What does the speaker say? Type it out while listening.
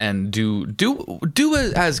and do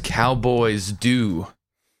it as cowboys do,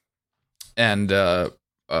 and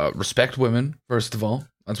respect women first of all.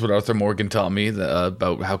 That's what Arthur Morgan taught me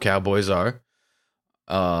about how cowboys are,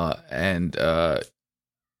 and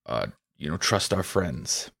trust our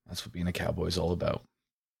friends. That's what being a cowboy is all about.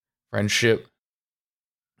 Friendship,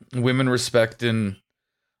 women respecting.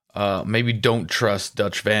 Maybe don't trust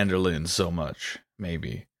Dutch van der Linde so much,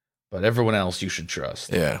 maybe. But everyone else you should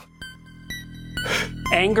trust. Yeah.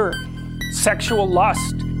 Anger, sexual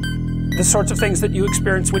lust, the sorts of things that you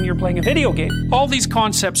experience when you're playing a video game. All these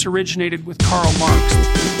concepts originated with Karl Marx.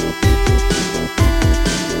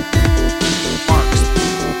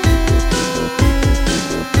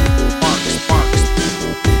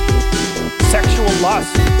 Sexual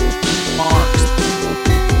lust. Marx.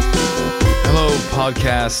 Hello,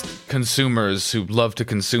 podcast consumers who love to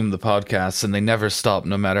consume the podcasts and they never stop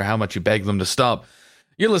no matter how much you beg them to stop.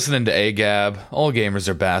 You're listening to AGAB, All Gamers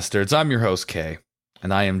Are Bastards. I'm your host, Kay,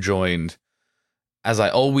 and I am joined, as I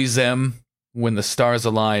always am, when the stars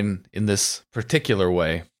align in this particular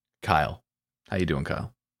way, Kyle. How you doing,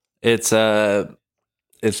 Kyle? It's good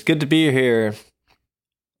to be here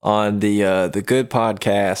on the good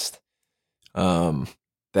podcast.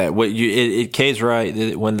 Kay's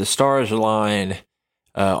right. When the stars align,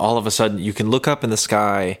 all of a sudden you can look up in the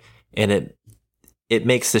sky and it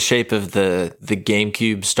makes the shape of the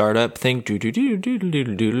GameCube startup thing in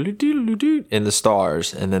the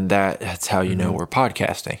stars, and then that's how you know we're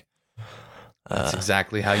podcasting. That's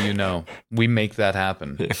exactly how you know. We make that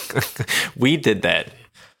happen. We did that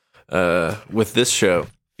with this show.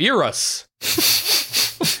 Fear us.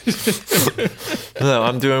 No,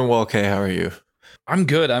 I'm doing well, Kay. How are you? I'm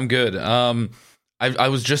good. I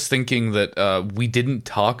was just thinking that we didn't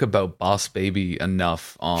talk about Boss Baby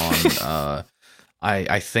enough on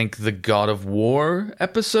I think the God of War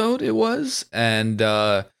episode it was, and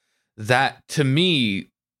that to me,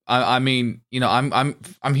 I mean, you know,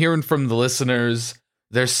 I'm hearing from the listeners.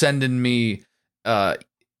 They're sending me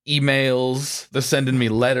emails, they're sending me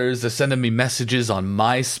letters, they're sending me messages on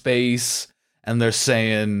MySpace, and they're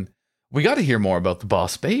saying we got to hear more about the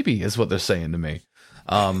Boss Baby, is what they're saying to me.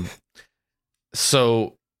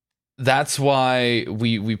 So that's why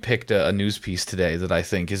we picked a news piece today that I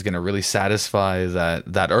think is going to really satisfy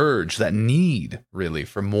that urge, that need, really,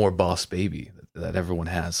 for more Boss Baby that everyone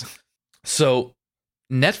has. So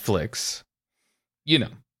Netflix,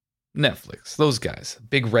 Netflix, those guys,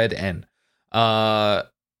 big red N.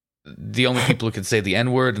 The only people who can say the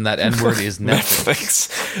N-word, and that N-word is Netflix.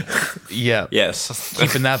 Yeah. Yes.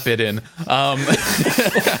 Keeping that bit in.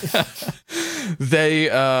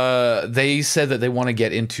 They said that they want to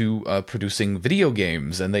get into producing video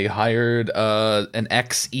games, and they hired an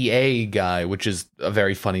ex-EA guy, which is a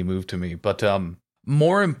very funny move to me. But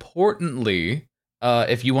more importantly,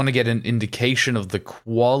 if you want to get an indication of the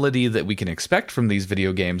quality that we can expect from these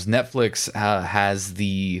video games, Netflix has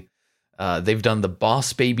they've done the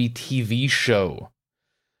Boss Baby TV show,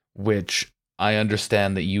 which I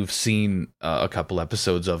understand that you've seen a couple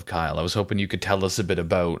episodes of, Kyle. I was hoping you could tell us a bit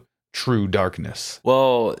about True Darkness.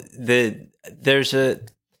 Well, there's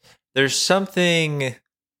something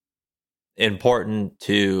important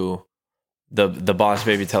to the Boss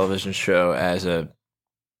Baby television show as a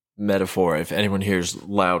metaphor. If anyone hears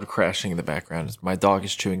loud crashing in the background, my dog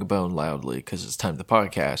is chewing a bone loudly because it's time to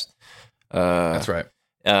podcast. That's right.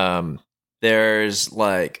 There's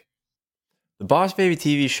like the Boss Baby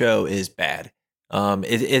TV show is bad. And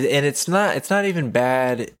it's not even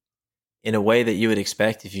bad in a way that you would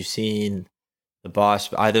expect if you've seen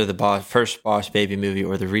either the first Boss Baby movie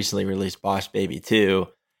or the recently released Boss Baby 2.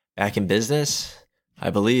 Back in Business, I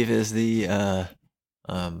believe, is the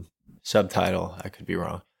subtitle. I could be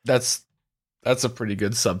wrong. That's a pretty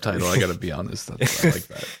good subtitle, I gotta be honest. I like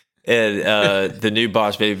that. And the new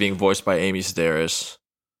Boss Baby being voiced by Amy Sedaris,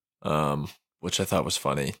 which I thought was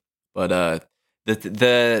funny. But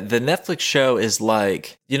the Netflix show is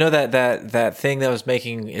like, you know, that thing that was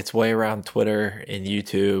making its way around Twitter and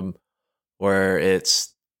YouTube, where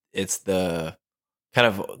it's the kind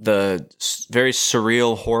of the very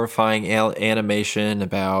surreal, horrifying animation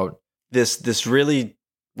about this really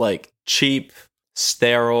like cheap,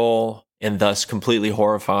 sterile, and thus completely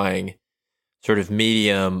horrifying sort of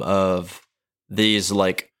medium of these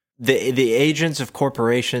like the agents of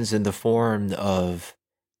corporations in the form of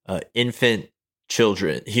infant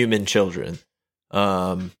children, human children.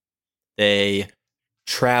 They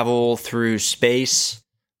travel through space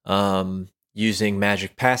using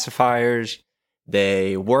magic pacifiers.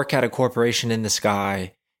 They work at a corporation in the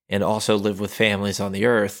sky and also live with families on the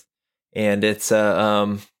earth. And it's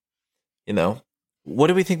what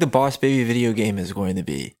do we think the Boss Baby video game is going to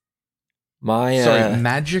be? Sorry,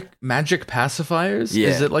 magic pacifiers? Yeah.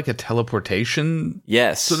 Is it like a teleportation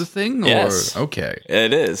Yes. sort of thing? Yes. Or okay.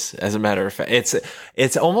 It is, as a matter of fact.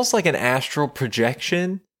 It's almost like an astral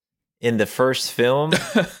projection in the first film.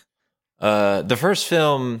 The first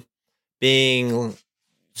film being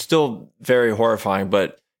still very horrifying,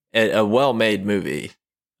 but a well-made movie.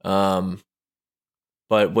 But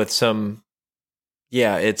with some,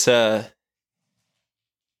 yeah, it's a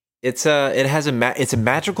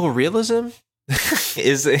magical realism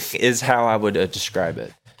is how I would describe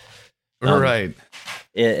it. Right.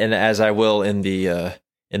 And as I will in the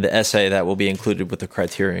essay that will be included with the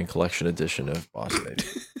Criterion Collection edition of Boss Baby.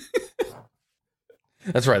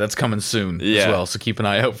 That's right. That's coming soon Yeah. as well. So keep an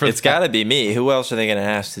eye out for It's that. got to be me. Who else are they going to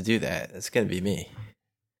ask to do that? It's going to be me.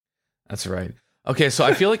 That's right. Okay, so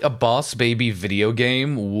I feel like a Boss Baby video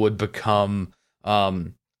game would become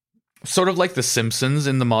sort of like The Simpsons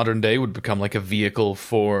in the modern day would become like a vehicle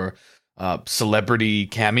for celebrity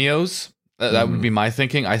cameos. That would be my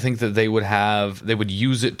thinking. I think that they would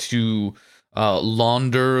use it to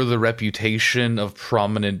launder the reputation of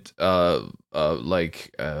prominent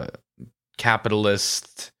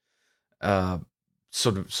capitalist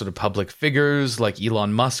sort of public figures like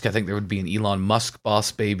Elon Musk. I think there would be an Elon Musk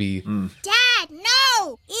Boss Baby. Dad,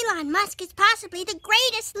 no! Elon Musk is possibly the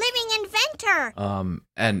greatest living inventor.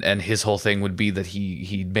 And his whole thing would be that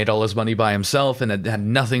he made all his money by himself and it had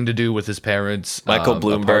nothing to do with his parents. Michael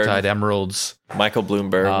Bloomberg. Apartheid emeralds. Michael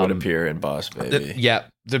Bloomberg would appear in Boss Baby.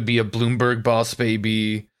 There'd be a Bloomberg Boss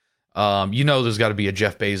Baby. There's got to be a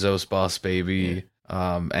Jeff Bezos Boss Baby. Yeah.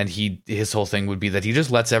 And his whole thing would be that he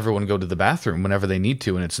just lets everyone go to the bathroom whenever they need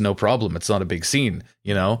to, and it's no problem. It's not a big scene,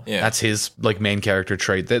 Yeah. That's his like main character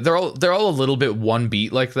trait. They're all a little bit one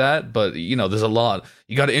beat like that, but there's a lot.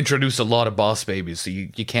 You got to introduce a lot of Boss Babies, so you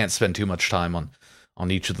can't spend too much time on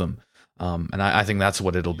each of them. And I think that's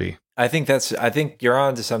what it'll be. I think you're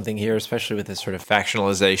on to something here, especially with this sort of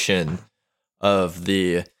factionalization of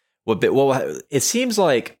the it seems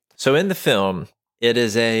like. So in the film, it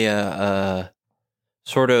is a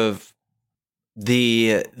sort of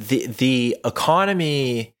the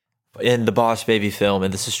economy in the Boss Baby film,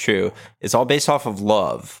 and this is true, it's all based off of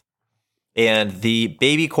love. And the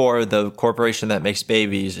Baby Corps, the corporation that makes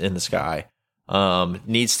babies in the sky,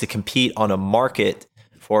 needs to compete on a market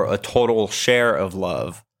for a total share of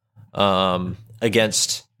love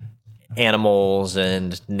against animals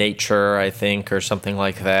and nature, I think, or something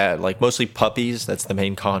like that. Like mostly puppies. That's the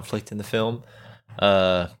main conflict in the film.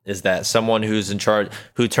 Is that someone who's in charge,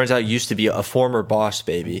 who turns out used to be a former Boss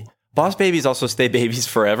Baby. Boss Babies also stay babies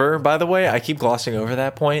forever, by the way. I keep glossing over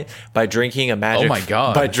that point by drinking a magic. Oh my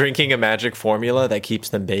God. By drinking a magic formula that keeps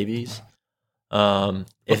them babies. What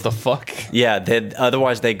the fuck? Yeah,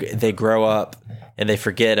 otherwise they grow up and they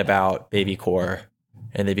forget about Baby Corps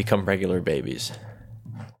and they become regular babies.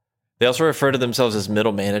 They also refer to themselves as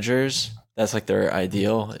middle managers. That's like their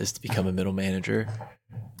ideal, is to become a middle manager.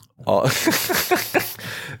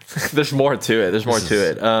 There's more to it. This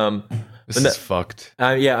is fucked.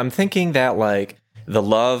 I'm thinking that like the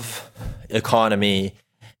love economy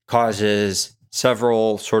causes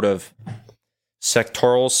several sort of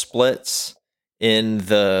sectoral splits in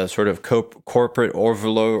the sort of corporate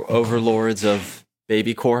overlords of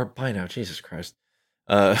Baby Corps. By now, Jesus Christ.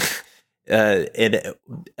 It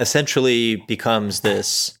essentially becomes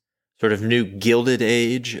this sort of new gilded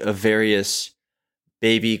age of various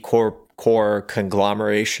Baby Corps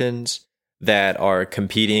conglomerations that are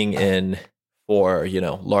competing for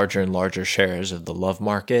larger and larger shares of the love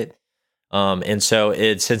market. And so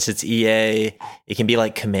since it's EA, it can be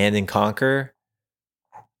like Command and Conquer,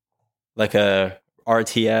 like a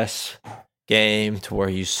RTS game to where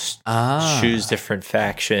you choose different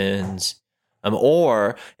factions. And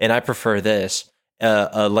I prefer this,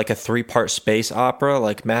 like a 3-part space opera,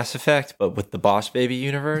 like Mass Effect, but with the Boss Baby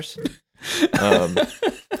universe.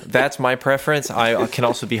 That's my preference. I can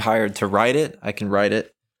also be hired to write it. I can write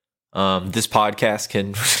it. This podcast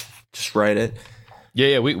can just write it.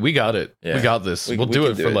 Yeah, we got it. Yeah. We got this. We'll do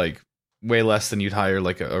it for it. like way less than you'd hire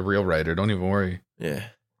like a real writer. Don't even worry. Yeah.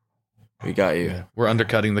 We got you. Yeah. We're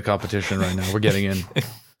undercutting the competition right now. We're getting in.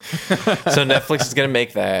 So Netflix is going to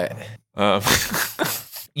make that.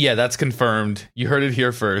 Yeah, that's confirmed. You heard it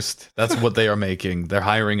here first. That's what they are making. They're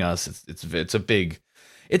hiring us. It's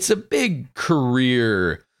a big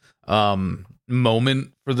career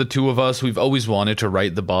moment for the two of us. We've always wanted to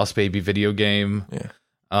write the Boss Baby video game. Yeah.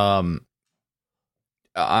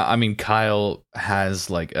 I mean, Kyle has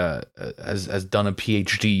like has done a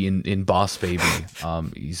PhD in Boss Baby.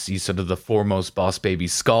 He's sort of the foremost Boss Baby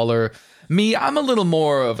scholar. Me, I'm a little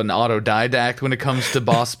more of an autodidact when it comes to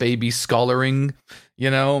Boss Baby scholaring, you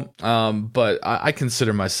know. But I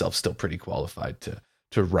consider myself still pretty qualified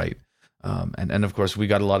to write. And of course, we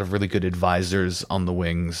got a lot of really good advisors on the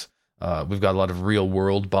wings. We've got a lot of real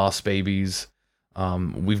world Boss Babies.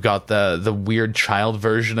 We've got the weird child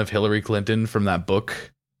version of Hillary Clinton from that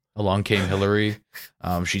book, Along Came Hillary.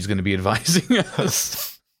 She's going to be advising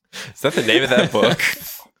us. Is that the name of that book?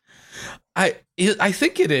 I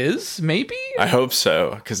think it is, maybe. I hope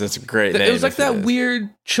so, because it's a great name. It was like that weird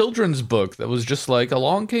children's book that was just like,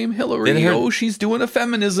 Along Came Hillary. She's doing a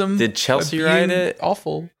feminism. Did Chelsea write it?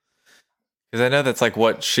 Awful. Because I know that's like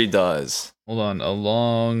what she does. Hold on.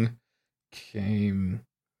 Along Came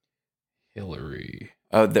Hillary.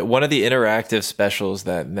 One of the interactive specials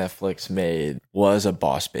that Netflix made was a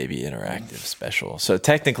Boss Baby interactive special. So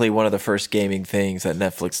technically, one of the first gaming things that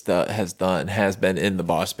Netflix has done has been in the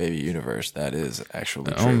Boss Baby universe. That is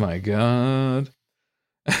actually true. Oh my god.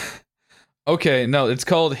 Okay, no, it's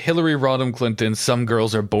called Hillary Rodham Clinton, Some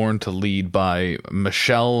Girls Are Born to Lead by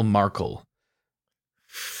Michelle Markle.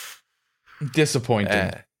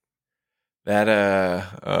 Disappointing.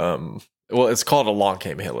 Well, it's called Along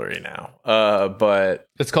Came Hillary now. But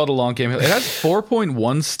it's called Along Came Hillary. It has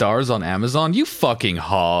 4.1 stars on Amazon. You fucking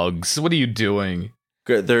hogs. What are you doing?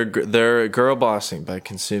 They're girl bossing by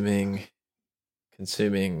consuming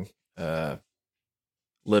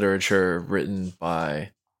literature written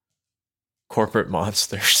by corporate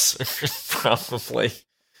monsters. Probably.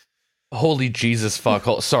 Holy Jesus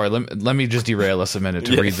fuck. Sorry, let me just derail us a minute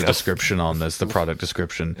to read the description on this, the product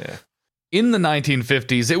description. Yeah. In the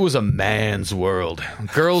 1950s, it was a man's world.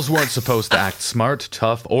 Girls weren't supposed to act smart,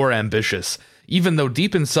 tough, or ambitious, even though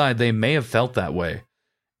deep inside they may have felt that way.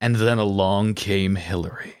 And then along came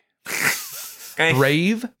Hillary.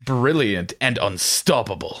 Brave, brilliant, and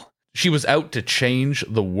unstoppable. She was out to change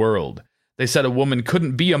the world. They said a woman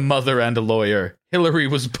couldn't be a mother and a lawyer. Hillary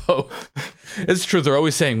was both. It's true, they're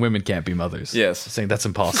always saying women can't be mothers. Yes. Saying that's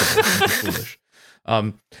impossible. That's foolish.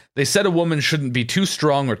 They said a woman shouldn't be too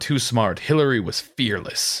strong or too smart. Hillary was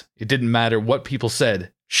fearless. It didn't matter what people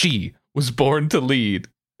said. She was born to lead.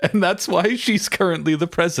 And that's why she's currently the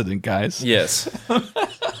president, guys. Yes.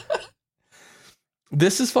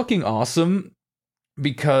 This is fucking awesome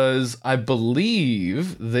because I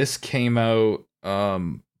believe this came out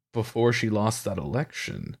before she lost that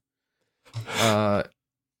election. Yeah,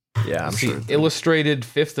 I'm sure. Illustrated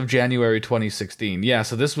 5th of January 2016. Yeah,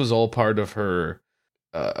 so this was all part of her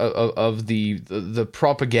of the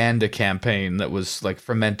propaganda campaign that was like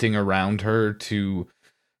fermenting around her to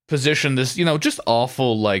position this, you know, just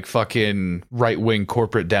awful like fucking right-wing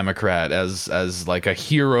corporate Democrat as like a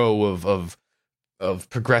hero of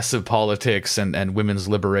progressive politics and women's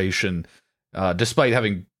liberation, despite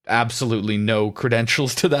having absolutely no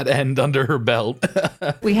credentials to that end under her belt.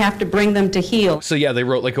 We have to bring them to heel. So yeah, they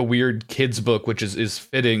wrote like a weird kids book, which is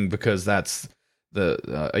fitting because that's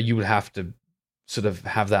you would have to sort of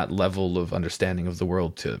have that level of understanding of the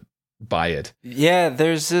world to buy it. Yeah,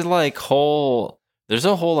 there's a whole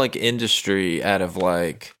like industry out of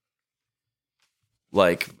like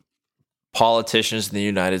politicians in the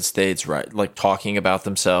United States, right? Like talking about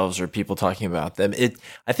themselves or people talking about them.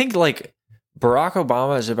 I think like Barack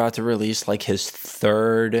Obama is about to release like his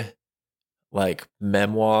third like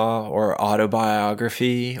memoir or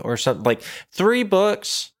autobiography or something, like 3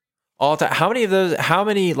 books all time. How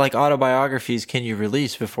many like autobiographies can you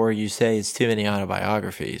release before you say it's too many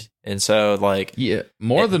autobiographies? And so like, yeah,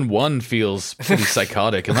 more than one feels pretty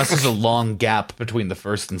psychotic unless there's a long gap between the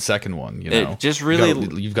first and second one, you know. It just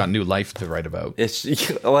really, you've got new life to write about. It's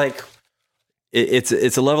like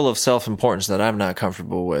it's a level of self-importance that I'm not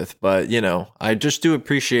comfortable with, but you know, I just do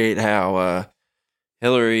appreciate how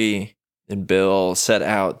Hillary and Bill set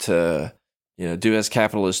out to, you know, do as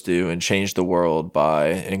capitalists do and change the world by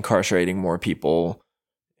incarcerating more people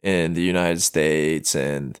in the United States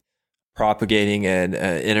and propagating an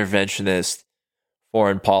interventionist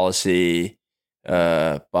foreign policy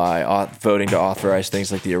by voting to authorize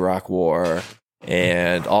things like the Iraq War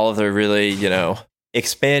and all of the really, you know,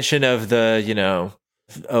 expansion of the, you know,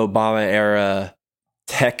 Obama era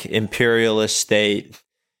tech imperialist state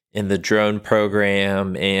in the drone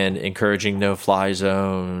program and encouraging no-fly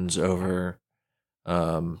zones over,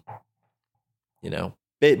 you know,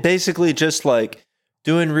 basically just like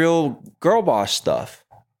doing real girl boss stuff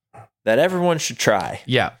that everyone should try.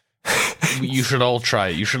 Yeah. You should all try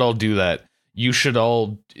it. You should all do that. You should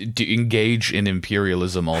all engage in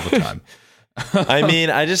imperialism all the time. I mean,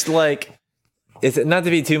 I just like, it's not to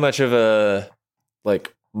be too much of a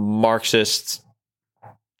like Marxist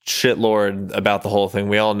shitlord about the whole thing.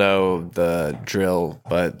 We all know the drill,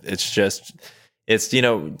 but it's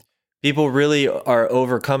people really are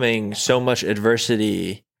overcoming so much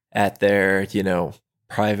adversity at their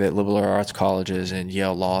private liberal arts colleges and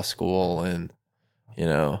Yale Law School, and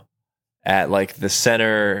at like the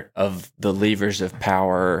center of the levers of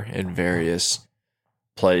power in various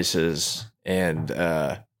places and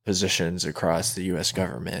positions across the U.S.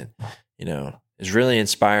 government, is really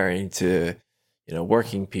inspiring to,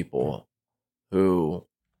 working people who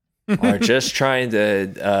are just trying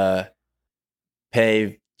to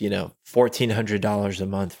pay, $1,400 a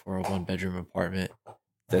month for a 1-bedroom apartment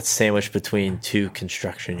that's sandwiched between 2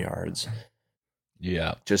 construction yards.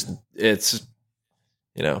 Yeah. Just, it's,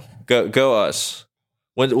 go us.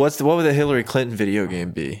 What would the Hillary Clinton video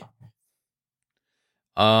game be?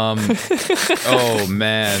 Oh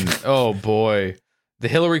man, oh boy, the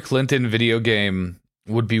Hillary Clinton video game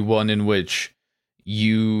would be one in which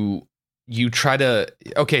you try to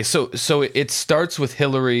so it starts with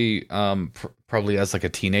Hillary probably as like a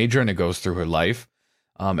teenager, and it goes through her life,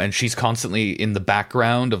 and she's constantly in the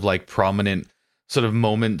background of like prominent sort of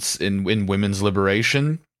moments in women's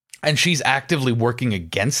liberation, and she's actively working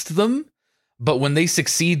against them, but when they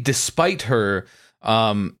succeed despite her,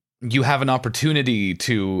 you have an opportunity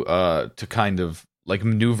to kind of like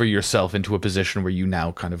maneuver yourself into a position where you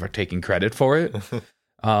now kind of are taking credit for it,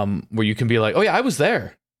 where you can be like, oh yeah, I was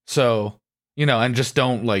there. So, and just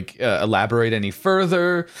don't like elaborate any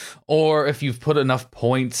further. Or if you've put enough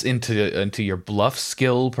points into your bluff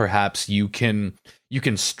skill, perhaps you can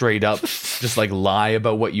straight up just like lie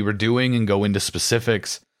about what you were doing and go into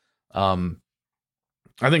specifics. I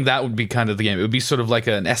think that would be kind of the game. It would be sort of like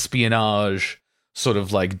an espionage, sort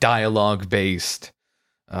of like dialogue based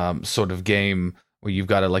sort of game where you've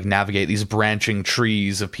got to like navigate these branching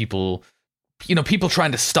trees of people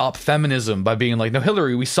trying to stop feminism by being like, no,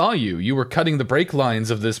 Hillary, we saw you were cutting the brake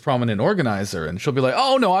lines of this prominent organizer, and she'll be like,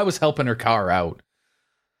 oh no, I was helping her car out,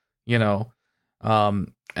 and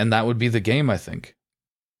that would be the game. I think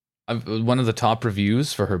one of the top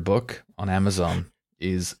reviews for her book on Amazon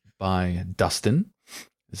is by Dustin.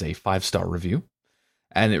 It's a 5-star review.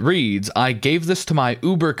 And it reads, I gave this to my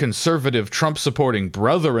uber-conservative Trump-supporting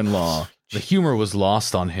brother-in-law. The humor was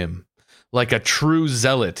lost on him. Like a true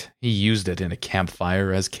zealot, he used it in a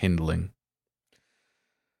campfire as kindling.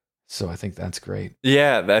 So I think that's great.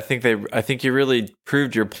 Yeah, I think you really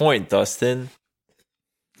proved your point, Dustin.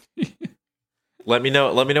 Let me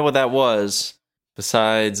know what that was,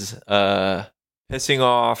 besides pissing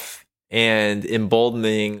off and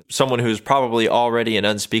emboldening someone who's probably already an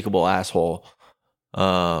unspeakable asshole.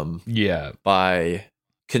 By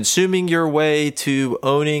consuming your way to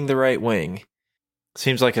owning the right wing.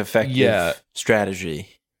 Seems like effective strategy.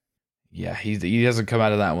 Yeah, he doesn't come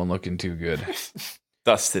out of that one looking too good.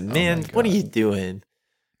 Dustin, man, what are you doing?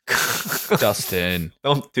 Dustin,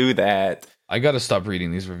 don't do that. I gotta stop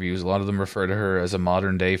reading these reviews. A lot of them refer to her as a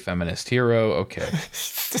modern day feminist hero. Okay,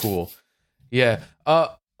 cool. Yeah,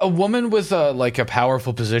 a woman with like a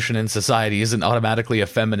powerful position in society isn't automatically a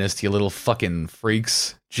feminist, you little fucking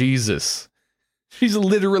freaks. Jesus. She's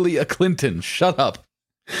literally a Clinton. Shut up.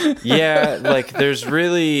 Yeah, like there's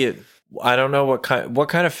really, I don't know what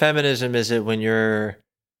kind of feminism is it when you're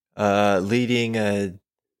leading a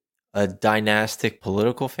dynastic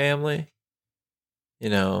political family?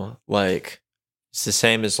 Like it's the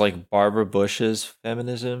same as like Barbara Bush's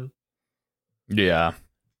feminism. Yeah.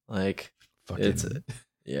 Like that's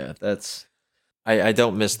I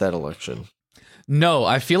don't miss that election. No,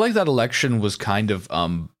 I feel like that election was kind of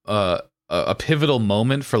a pivotal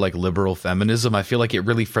moment for like liberal feminism. I feel like it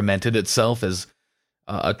really fermented itself as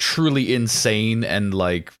a truly insane and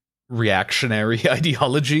like reactionary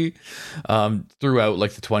ideology throughout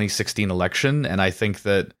like the 2016 election, and I think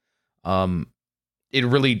that it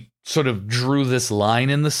really sort of drew this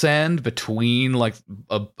line in the sand between like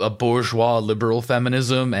a bourgeois liberal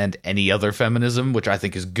feminism and any other feminism, which I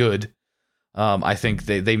think is good. I think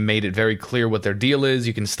they made it very clear what their deal is.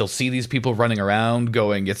 You can still see these people running around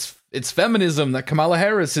going, it's feminism that Kamala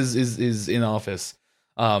Harris is in office.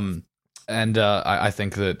 I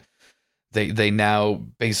think that they now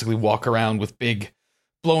basically walk around with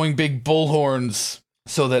blowing big bullhorns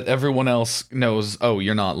so that everyone else knows, oh,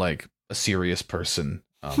 you're not like a serious person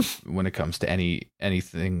when it comes to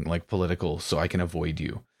anything like political, so I can avoid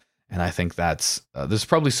you. And I think that's there's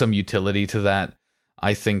probably some utility to that.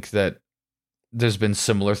 I think that there's been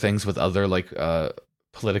similar things with other like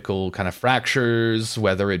political kind of fractures,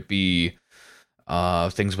 whether it be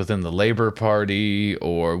things within the Labour Party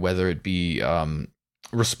or whether it be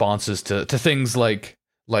responses to things like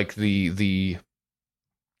the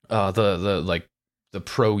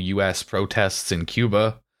pro-US protests in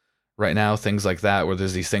Cuba right now, things like that, where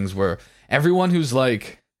there's these things where everyone who's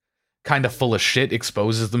like kind of full of shit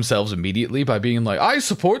exposes themselves immediately by being like, I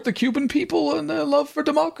support the Cuban people and their love for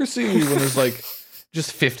democracy, when there's like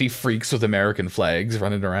just 50 freaks with American flags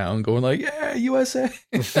running around going like, yeah, USA.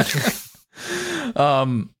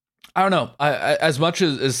 I don't know. I as much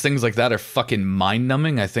as things like that are fucking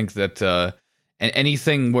mind-numbing, I think that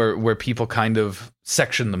anything where people kind of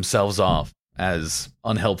section themselves off as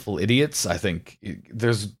unhelpful idiots, I think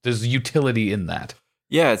there's utility in that.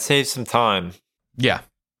 Yeah, it saves some time. Yeah.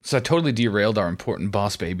 So I totally derailed our important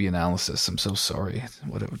Boss Baby analysis. I'm so sorry.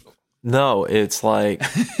 No, it's like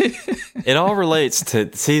it all relates to.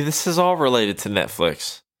 See, this is all related to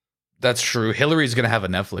Netflix. That's true. Hillary's gonna have a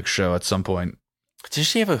Netflix show at some point. Did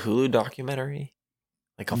she have a Hulu documentary?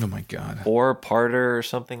 Like oh my god, 4-parter or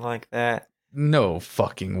something like that? No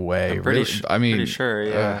fucking way. I'm pretty really? Pretty sure.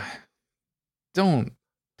 Yeah. Don't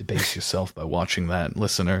debase yourself by watching that,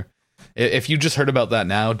 listener. If you just heard about that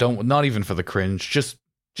now, don't. Not even for the cringe.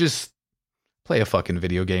 Just play a fucking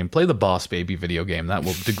video game. Play the Boss Baby video game. That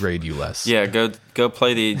will degrade you less. Yeah, go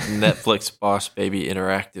play the Netflix Boss Baby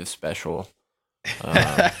interactive special.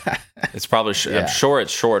 It's probably I'm sure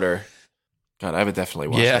it's shorter. God, I would definitely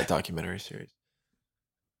watch that documentary series.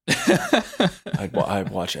 I'd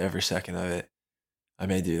watch every second of it. I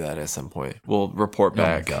may do that at some point. We'll report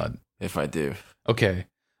back. Oh my god, if I do. Okay,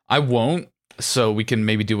 I won't. So we can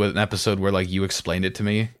maybe do an episode where like you explained it to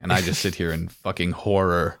me and I just sit here in fucking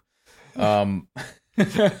horror. All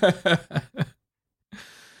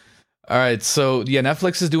right, so yeah,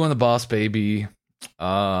 Netflix is doing the Boss Baby.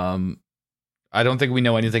 I don't think we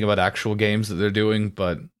know anything about actual games that they're doing,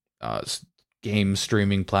 but game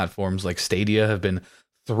streaming platforms like Stadia have been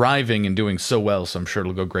thriving and doing so well, so I'm sure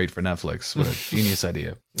it'll go great for Netflix. What a genius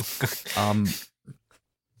idea.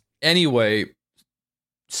 Anyway,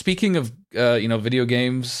 speaking of video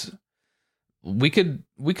games, we could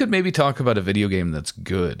maybe talk about a video game that's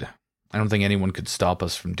good. I don't think anyone could stop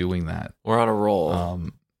us from doing that. We're on a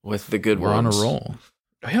roll with the good we're ones. On a roll.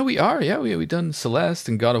 Yeah, we are. Yeah, we done Celeste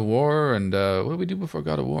and God of War, and what did we do before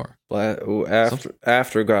God of War?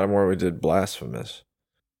 After God of War, we did Blasphemous.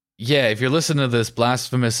 Yeah, if you're listening to this,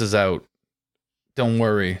 Blasphemous is out. Don't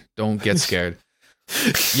worry. Don't get scared.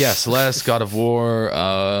 Yeah, Celeste, God of War.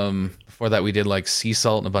 Before that, we did like Sea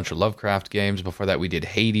Salt and a bunch of Lovecraft games. Before that, we did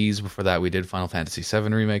Hades. Before that, we did Final Fantasy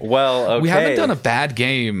VII Remake. Well, okay. We haven't done a bad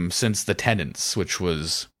game since The Tenants, which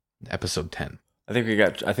was episode 10. I think we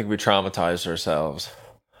traumatized ourselves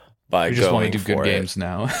by we just going want to do good games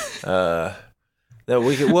now. No,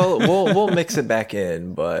 we'll mix it back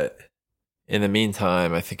in, but in the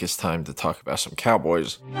meantime, I think it's time to talk about some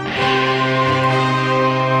Cowboys.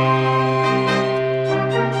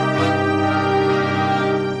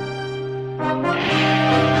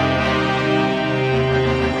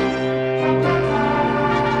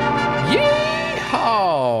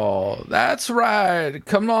 Yeehaw! That's right.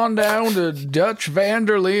 Come on down to Dutch van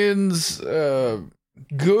der Linde's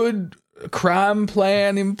Good Crime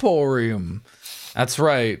Plan Emporium. That's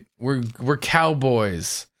right. We're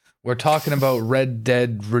cowboys. We're talking about Red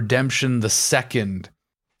Dead Redemption 2,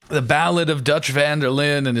 the Ballad of Dutch van der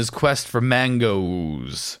Linde and his quest for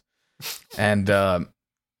mangoes. And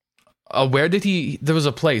where did he? There was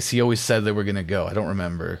a place he always said they were gonna go. I don't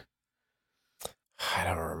remember. I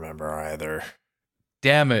don't remember either.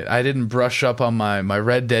 Damn it! I didn't brush up on my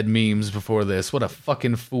Red Dead memes before this. What a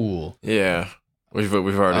fucking fool! Yeah. We've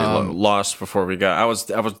already lost before we got. I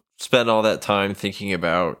was spending all that time thinking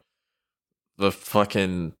about the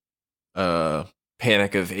fucking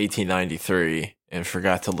Panic of 1893 and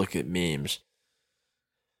forgot to look at memes.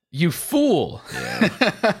 You fool!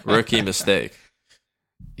 Yeah, rookie mistake.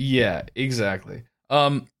 Yeah, exactly.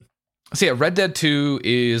 So yeah, Red Dead 2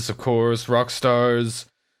 is of course Rockstar's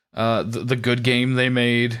the good game they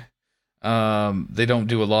made. They don't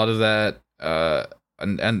do a lot of that.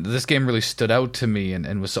 And this game really stood out to me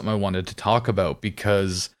and was something I wanted to talk about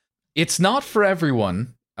because it's not for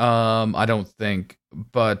everyone, I don't think.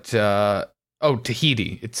 But,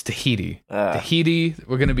 Tahiti. It's Tahiti. Tahiti,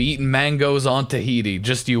 we're going to be eating mangoes on Tahiti.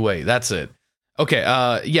 Just you wait. That's it. Okay,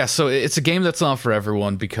 yeah, so it's a game that's not for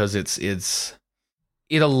everyone because it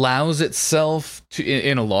allows itself to,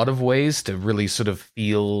 in a lot of ways, to really sort of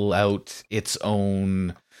feel out its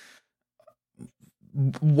own...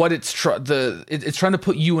 what it's trying to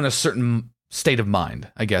put you in a certain state of mind,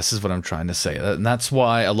 I guess is what I'm trying to say. And that's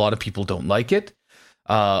why a lot of people don't like it.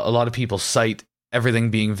 A lot of people cite everything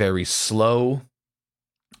being very slow.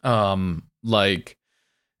 Like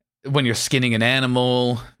when you're skinning an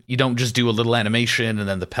animal, you don't just do a little animation and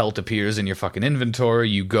then the pelt appears in your fucking inventory.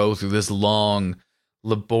 You go through this long,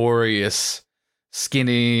 laborious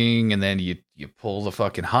skinning, and then you pull the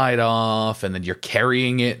fucking hide off, and then you're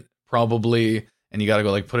carrying it probably, and you got to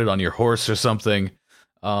go like put it on your horse or something.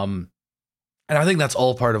 And I think that's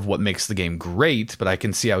all part of what makes the game great, but I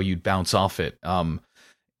can see how you'd bounce off it.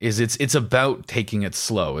 It's about taking it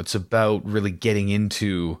slow. It's about really getting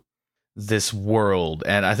into this world,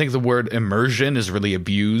 and I think the word immersion is really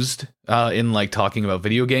abused in like talking about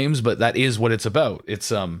video games, but that is what it's about.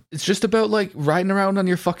 It's just about like riding around on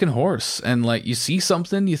your fucking horse, and like you see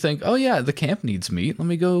something, you think, oh yeah, the camp needs meat, let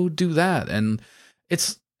me go do that. And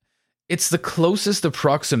it's the closest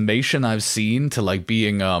approximation I've seen to like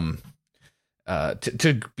being to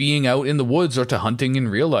being out in the woods or to hunting in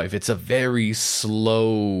real life. It's a very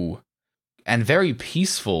slow and very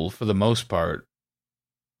peaceful, for the most part,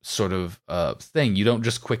 sort of thing. You don't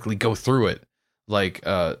just quickly go through it like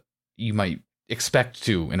you might expect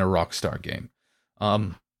to in a Rockstar game.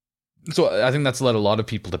 So I think that's led a lot of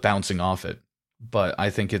people to bouncing off it, but I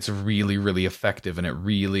think it's really, really effective, and it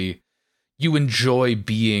really, you enjoy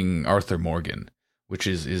being Arthur Morgan, which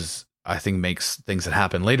is I think makes things that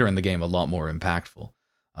happen later in the game a lot more impactful.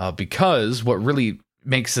 Because what really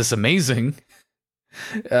makes this amazing,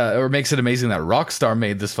 or makes it amazing that Rockstar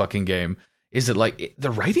made this fucking game, is that like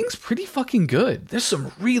the writing's pretty fucking good. There's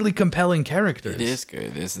some really compelling characters. It is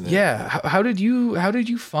good, isn't it? Yeah. How did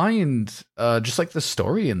you find just like the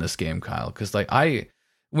story in this game, Kyle? Because like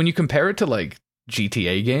when you compare it to like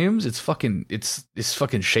GTA games, it's fucking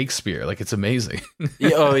Shakespeare. Like, it's amazing.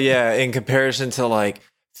 Oh yeah, in comparison to like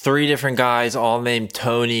 3 different guys all named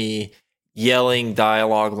Tony yelling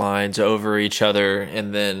dialogue lines over each other,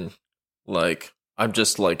 and then like I'm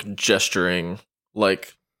just like gesturing,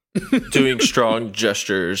 like doing strong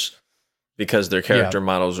gestures because their character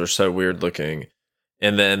models are so weird looking.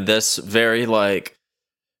 And then this very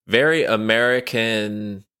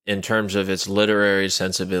American in terms of its literary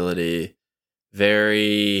sensibility,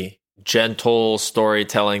 very gentle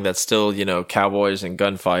storytelling that's still, you know, cowboys and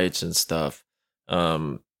gunfights and stuff.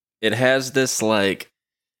 It has this like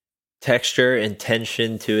texture and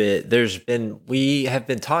tension to it. We have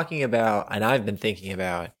been talking about, and I've been thinking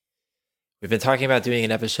about, we've been talking about doing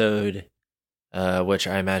an episode, which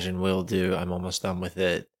I imagine we'll do. I'm almost done with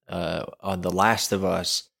it, on The Last of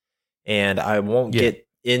Us. And I won't get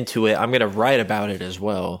into it. I'm going to write about it as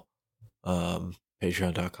well.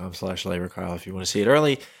 Patreon.com/LaborKyle if you want to see it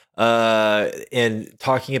early. And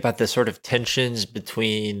talking about the sort of tensions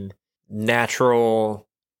between natural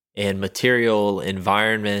and material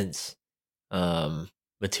environments,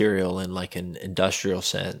 material in like an industrial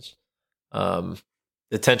sense.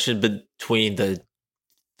 The tension between the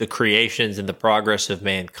creations and the progress of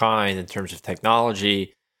mankind in terms of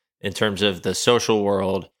technology, in terms of the social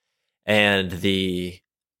world, and the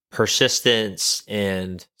persistence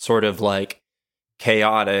and sort of like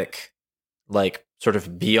chaotic, like sort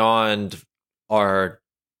of beyond our,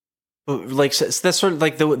 like that's sort of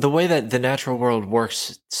like the way that the natural world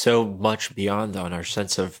works so much beyond on our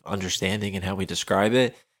sense of understanding and how we describe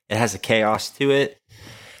it. It has a chaos to it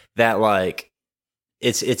that like,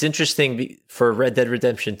 it's interesting for Red Dead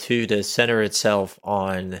Redemption 2 to center itself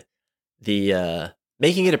on the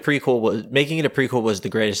making it a prequel was the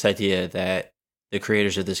greatest idea that the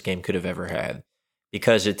creators of this game could have ever had,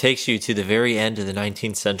 because it takes you to the very end of the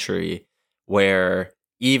 19th century, where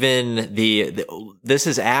even this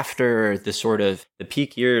is after the sort of the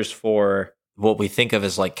peak years for what we think of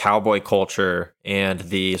as like cowboy culture and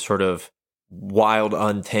the sort of wild,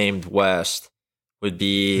 untamed West would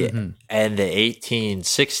be in the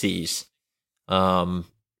 1860s. And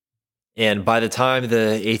by the time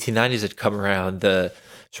the 1890s had come around, the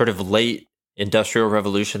sort of late industrial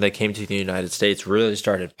revolution that came to the United States really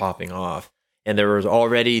started popping off. And there was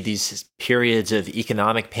already these periods of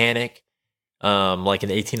economic panic, like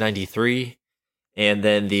in 1893, and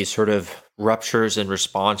then these sort of ruptures and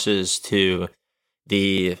responses to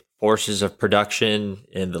the forces of production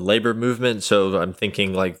and the labor movement. So I'm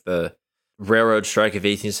thinking like the railroad strike of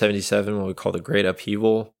 1877, what we call the Great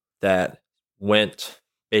Upheaval, that went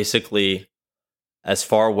basically as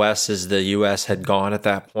far west as the U.S. had gone at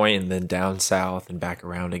that point, and then down south and back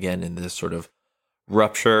around again in this sort of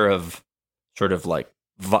rupture of sort of like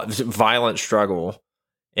violent struggle.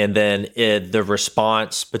 And then the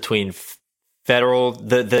response between federal,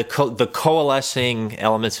 the coalescing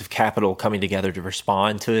elements of capital coming together to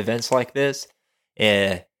respond to events like this,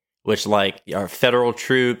 which like are federal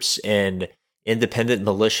troops and independent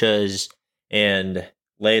militias, and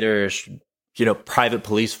later private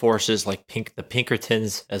police forces like the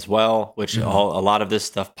Pinkertons as well, which a lot of this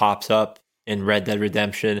stuff pops up in Red Dead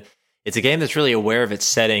Redemption. It's a game that's really aware of its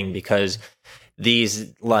setting because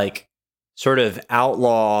these like sort of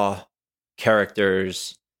outlaw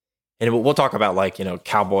characters, and we'll talk about like,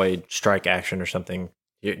 cowboy strike action or something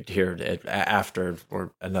here after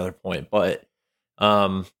or another point. But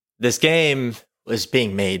this game was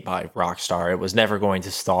being made by Rockstar. It was never going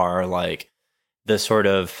to star like the sort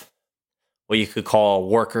of what you could call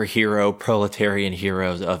worker hero, proletarian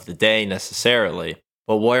heroes of the day necessarily,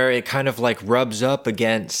 but where it kind of like rubs up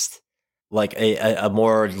against like a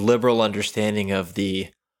more liberal understanding of the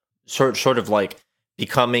sort of like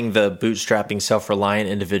becoming the bootstrapping, self-reliant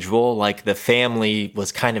individual, like the family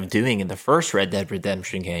was kind of doing in the first Red Dead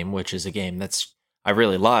Redemption game, which is a game that's I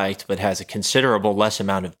really liked, but has a considerable less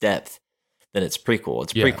amount of depth than its prequel.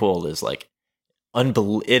 Its prequel is like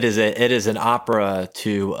it is an opera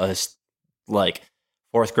to a like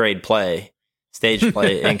fourth grade play, stage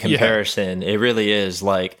play in comparison. It really is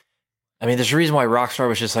like, I mean, there's a reason why Rockstar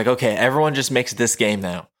was just like, okay, everyone just makes this game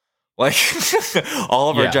now. Like all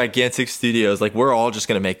of our gigantic studios, like we're all just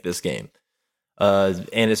going to make this game. And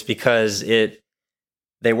it's because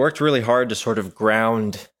they worked really hard to sort of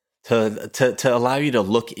ground to allow you to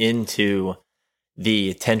look into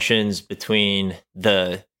the tensions between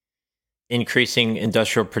the increasing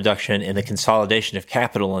industrial production and the consolidation of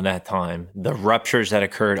capital in that time, the ruptures that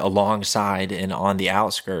occurred alongside and on the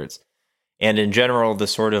outskirts, and in general, the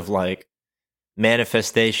sort of like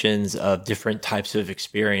manifestations of different types of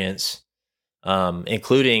experience,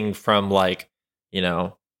 including from like,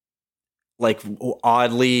 like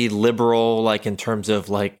oddly liberal, like in terms of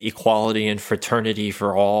like equality and fraternity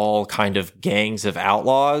for all kind of gangs of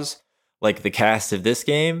outlaws, like the cast of this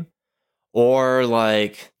game, or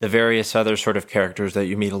like the various other sort of characters that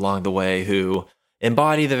you meet along the way who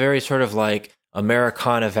embody the very sort of like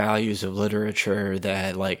Americana values of literature,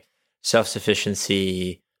 that like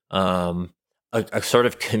self-sufficiency, a sort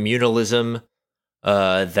of communalism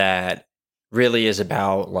that really is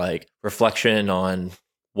about like reflection on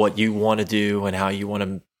what you want to do and how you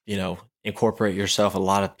want to, incorporate yourself. A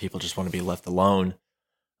lot of people just want to be left alone.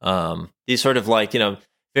 These sort of like,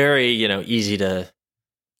 very, easy to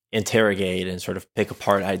interrogate and sort of pick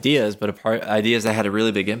apart ideas, but ideas that had a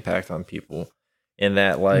really big impact on people. In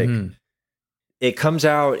that, like, it comes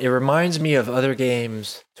out, it reminds me of other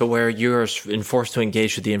games to where you're forced to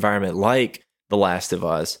engage with the environment, like The Last of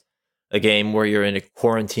Us, a game where you're in a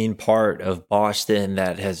quarantine part of Boston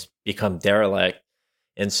that has become derelict.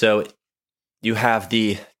 And so you have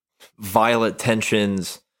the violent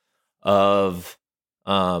tensions of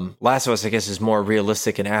Last of Us, I guess, is more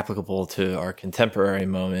realistic and applicable to our contemporary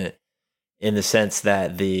moment in the sense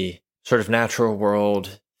that the sort of natural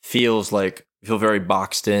world feel very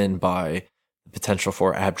boxed in by the potential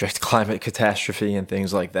for abject climate catastrophe and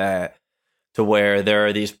things like that, to where there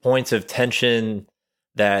are these points of tension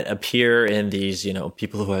that appear in these,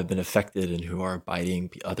 people who have been affected and who are biting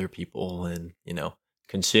other people and,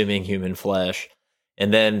 consuming human flesh.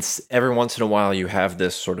 And then every once in a while, you have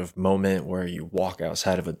this sort of moment where you walk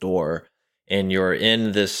outside of a door and you're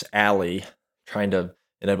in this alley trying to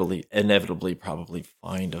inevitably probably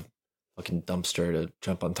find a fucking dumpster to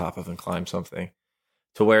jump on top of and climb something,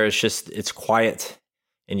 to where it's quiet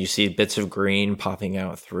and you see bits of green popping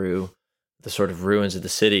out through the sort of ruins of the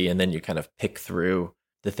city. And then you kind of pick through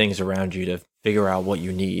the things around you to figure out what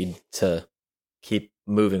you need to keep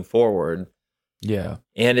moving forward. Yeah.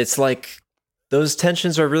 And it's like, those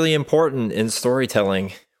tensions are really important in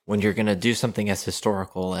storytelling when you're going to do something as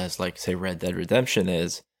historical as, like, say, Red Dead Redemption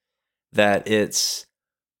is, that it's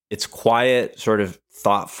quiet, sort of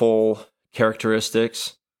thoughtful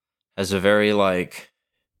characteristics, has a very, like,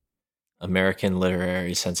 American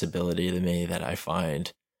literary sensibility to me that I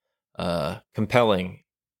find compelling.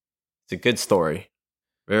 It's a good story.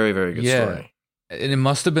 Very, very good story. And it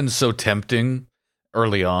must have been so tempting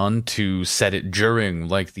early on to set it during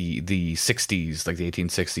like the 60s, like the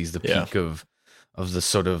 1860s, the peak of the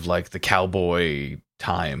sort of like the cowboy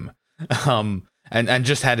time, and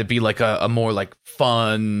just had it be like a more like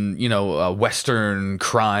fun, Western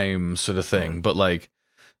crime sort of thing. But like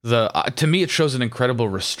to me, it shows an incredible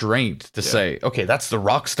restraint to say, okay, that's the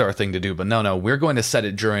Rockstar thing to do, but no, we're going to set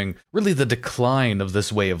it during really the decline of this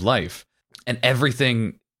way of life, and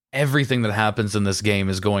everything that happens in this game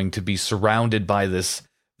is going to be surrounded by this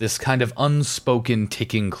kind of unspoken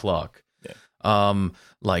ticking clock.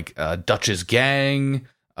 Like Dutch's gang,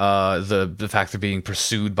 the fact they're being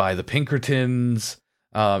pursued by the Pinkertons.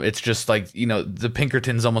 It's just like, the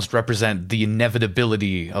Pinkertons almost represent the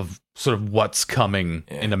inevitability of sort of what's coming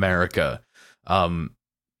in America.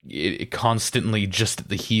 it constantly just at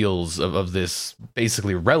the heels of this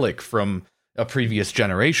basically relic from a previous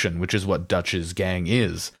generation, which is what Dutch's gang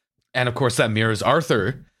is. And of course that mirrors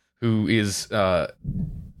Arthur, who is,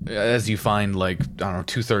 as you find, like, I don't know,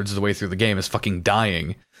 2/3 of the way through the game, is fucking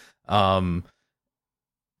dying. And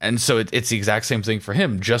so it's the exact same thing for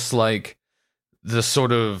him. Just like the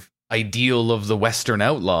sort of ideal of the Western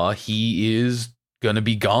outlaw, he is going to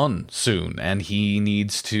be gone soon, and he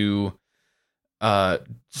needs to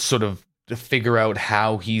sort of figure out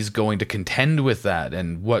how he's going to contend with that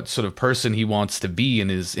and what sort of person he wants to be in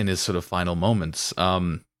his sort of final moments.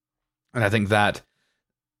 And I think that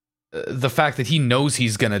the fact that he knows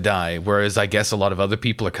he's going to die, whereas I guess a lot of other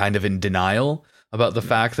people are kind of in denial about the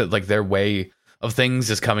fact that, like, their way of things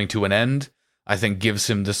is coming to an end, I think gives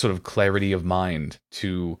him this sort of clarity of mind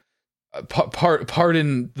to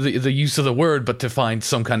pardon the use of the word, but to find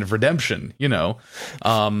some kind of redemption, you know?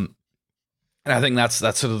 And I think that's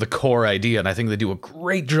sort of the core idea, and I think they do a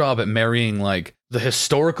great job at marrying, like, the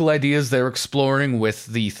historical ideas they're exploring with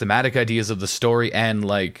the thematic ideas of the story and,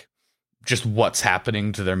 like, just what's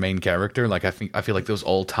happening to their main character. Like, I feel like those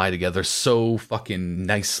all tie together so fucking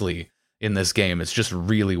nicely in this game. It's just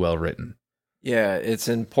really well written. Yeah, it's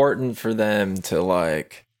important for them to,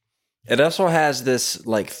 like... It also has this,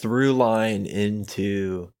 like, through line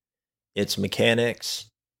into its mechanics,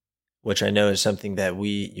 which I know is something that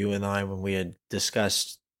you and I, when we had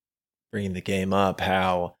discussed bringing the game up,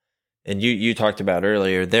 how, and you talked about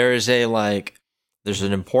earlier, there's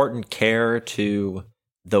an important care to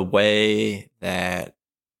the way that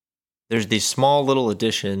there's these small little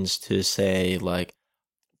additions to, say, like,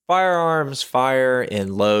 firearms fire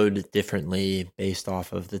and load differently based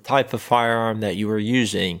off of the type of firearm that you were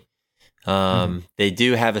using. They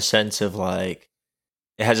do have a sense of, like,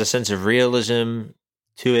 it has a sense of realism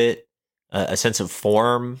to it, a sense of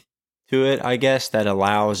form to it, I guess, that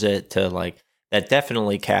allows it to, like, that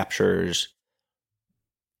definitely captures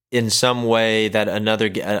in some way that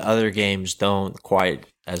other games don't quite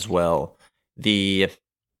as well.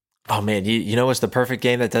 Oh man, you know what's the perfect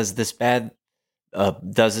game that does this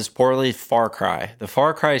does this poorly? Far Cry. The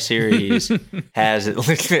Far Cry series has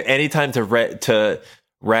any time to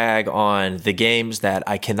rag on the games that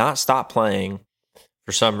I cannot stop playing.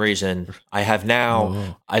 For some reason, I have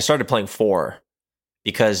now. I started playing 4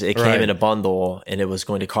 because it came in a bundle and it was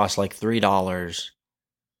going to cost like $3.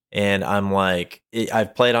 And I'm like,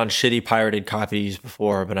 I've played on shitty pirated copies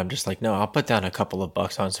before, but I'm just like, no, I'll put down a couple of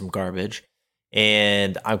bucks on some garbage,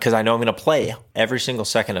 and because I know I'm going to play every single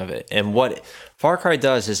second of it. And what Far Cry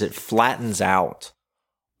does is it flattens out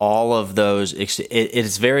all of those. It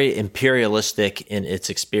is very imperialistic in its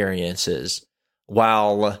experiences,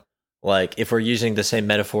 while, like, if we're using the same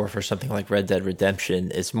metaphor for something like Red Dead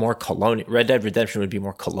Redemption, it's more colonial. Red Dead Redemption would be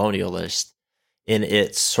more colonialist in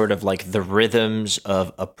its sort of like the rhythms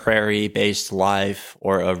of a prairie-based life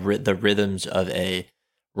or the rhythms of a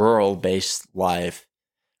rural-based life,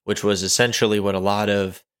 which was essentially what a lot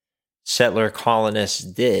of settler colonists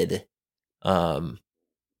did. And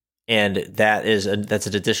that's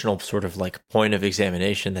an additional sort of like point of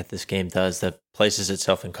examination that this game does, that places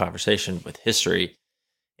itself in conversation with history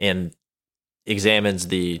and examines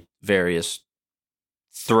the various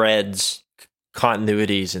threads,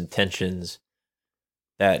 continuities, and tensions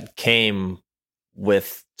that came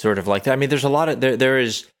with sort of like that. I mean, there's a lot of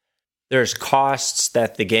there's costs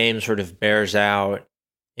that the game sort of bears out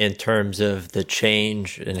in terms of the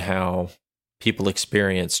change and how people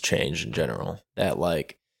experience change in general. That,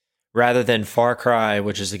 like, rather than Far Cry,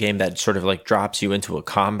 which is a game that sort of like drops you into a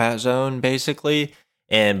combat zone basically,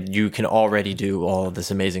 and you can already do all of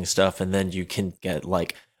this amazing stuff, and then you can get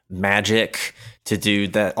like magic to do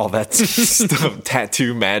that, all that stuff,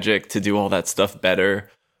 tattoo magic to do all that stuff better,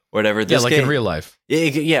 whatever. This like game, in real life.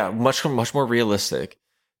 Yeah, much more realistic.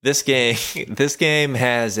 This game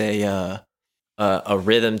has a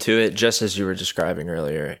rhythm to it, just as you were describing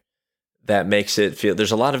earlier, that makes it feel.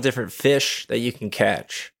 There's a lot of different fish that you can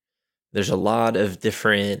catch. There's a lot of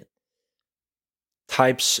different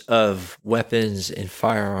types of weapons and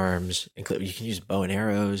firearms. You can use bow and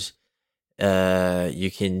arrows.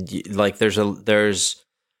 You can, like, there's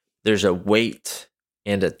a weight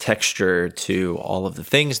and a texture to all of the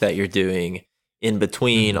things that you're doing in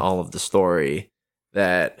between all of the story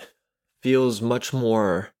that feels much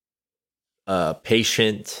more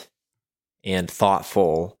patient and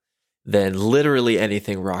thoughtful than literally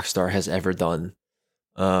anything Rockstar has ever done.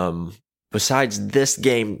 Besides this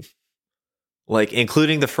game, like,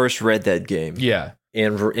 including the first Red Dead game. Yeah.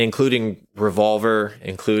 And including Revolver,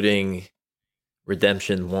 including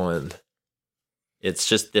Redemption 1. It's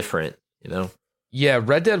just different, you know? Yeah,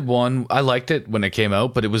 Red Dead 1, I liked it when it came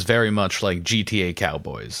out, but it was very much like GTA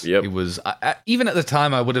Cowboys. Yep. It was, even at the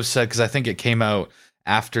time, I would have said, because I think it came out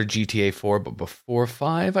after GTA 4, but before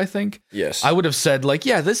 5, I think. Yes. I would have said, like,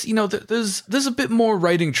 yeah, this, there's a bit more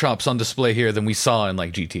writing chops on display here than we saw in,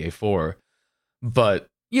 like, GTA 4. But,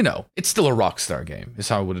 it's still a Rockstar game, is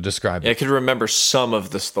how I would have described it. I could remember some of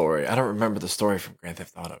the story. I don't remember the story from Grand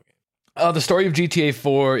Theft Auto game. The story of GTA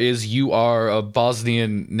 4 is you are a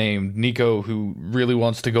Bosnian named Nico who really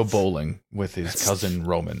wants to go bowling with his cousin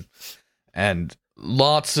Roman, and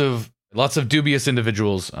lots of dubious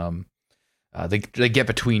individuals. They get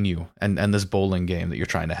between you and this bowling game that you're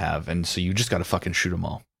trying to have, and so you just got to fucking shoot them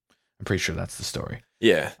all. I'm pretty sure that's the story.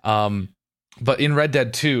 Yeah. But in Red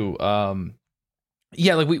Dead 2,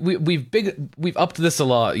 yeah, like we've upped this a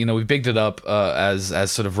lot. We've bigged it up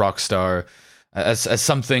as sort of Rockstar. As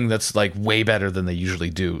something that's like way better than they usually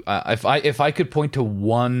do. If I could point to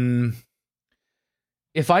one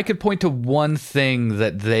thing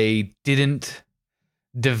that they didn't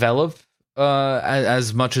develop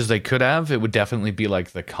as much as they could have, it would definitely be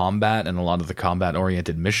like the combat and a lot of the combat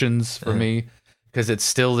oriented missions for me, because it's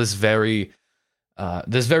still this very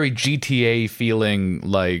GTA feeling,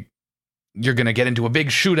 like you're gonna get into a big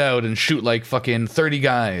shootout and shoot like fucking 30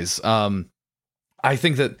 guys. I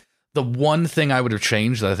think that the one thing I would have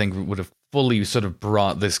changed that I think would have fully sort of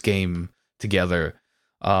brought this game together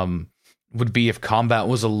would be if combat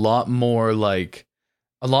was a lot more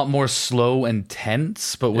slow and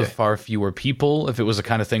tense, but with far fewer people. If it was a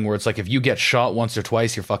kind of thing where it's like, if you get shot once or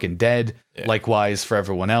twice, you're fucking dead. Yeah. Likewise for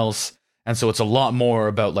everyone else. And so it's a lot more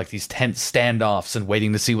about like these tense standoffs and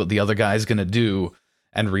waiting to see what the other guy's going to do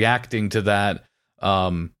and reacting to that.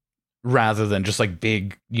 Rather than just like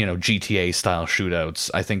big, GTA style shootouts.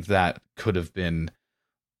 I think that could have been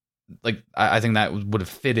like, I think that would have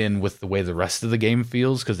fit in with the way the rest of the game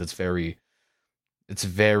feels, because it's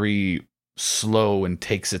very slow and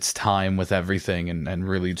takes its time with everything and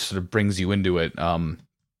really sort of brings you into it.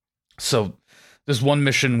 So there's one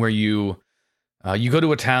mission where you go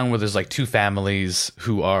to a town where there's like two families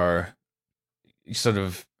who are sort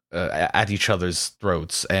of at each other's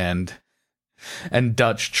throats, and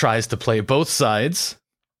Dutch tries to play both sides.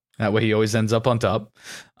 That way he always ends up on top.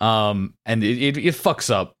 And it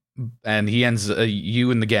fucks up, and he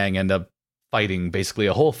you and the gang end up fighting basically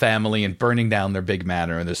a whole family and burning down their big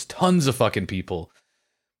manor, and there's tons of fucking people.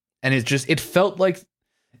 And it felt like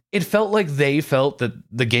they felt that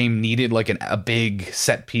the game needed like a big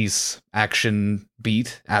set piece action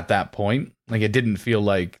beat at that point. Like, it didn't feel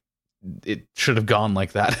like it should have gone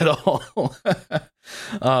like that at all.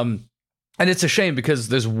 And it's a shame, because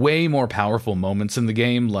there's way more powerful moments in the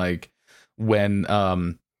game, like when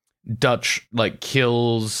Dutch like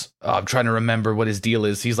kills. I'm trying to remember what his deal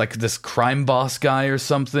is. He's like this crime boss guy or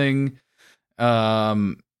something.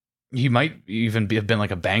 He might even have been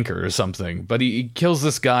like a banker or something. But he kills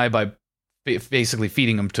this guy by basically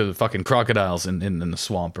feeding him to fucking crocodiles in the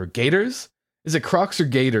swamp, or gators. Is it crocs or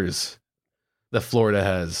gators that Florida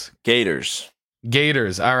has? Gators.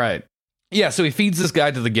 All right. Yeah. So he feeds this guy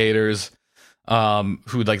to the gators.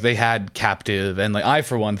 Who like they had captive, and like I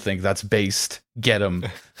for one think that's based, get him.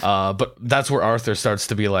 But that's where Arthur starts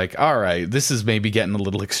to be like, all right, this is maybe getting a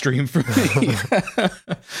little extreme for me.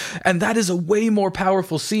 And that is a way more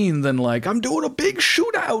powerful scene than like, I'm doing a big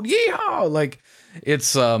shootout, yeehaw. Like,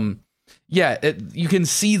 it's you can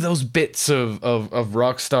see those bits of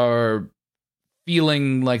Rockstar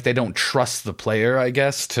feeling like they don't trust the player, I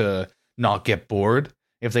guess, to not get bored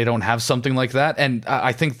if they don't have something like that. And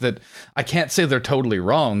I think that I can't say they're totally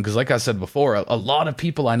wrong, because like I said before, a lot of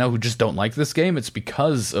people I know who just don't like this game, it's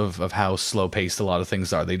because of how slow paced a lot of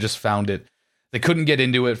things are. They just found it, they couldn't get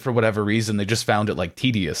into it for whatever reason. They just found it like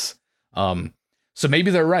tedious. So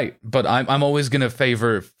maybe they're right, but I'm always going to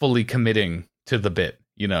favor fully committing to the bit.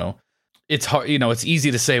 It's hard, it's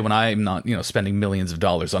easy to say when I'm not, spending millions of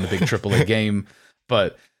dollars on a big AAA game,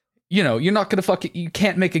 but you're not going to you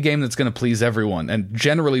can't make a game that's going to please everyone. And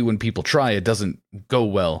generally when people try, it doesn't go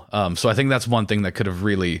well. So I think that's one thing that could have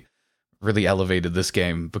really, really elevated this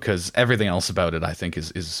game, because everything else about it, I think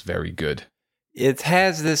is very good. It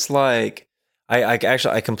has this like,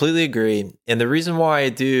 I completely agree. And the reason why I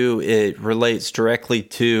do, it relates directly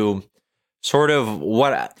to sort of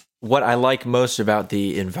what I like most about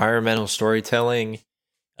the environmental storytelling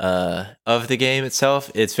of the game itself.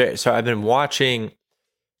 So I've been watching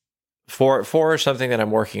for something that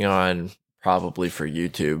I'm working on, probably for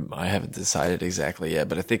YouTube. I haven't decided exactly yet,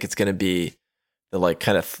 but I think it's going to be the like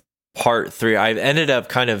kind of part 3. I've ended up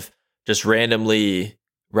kind of just randomly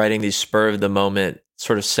writing these spur of the moment,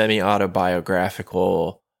 sort of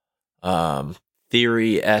semi-autobiographical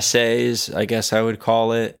theory essays, I guess I would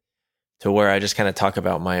call it, to where I just kind of talk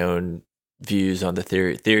about my own views on the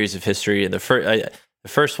theories of history. And the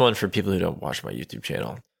first one, for people who don't watch my YouTube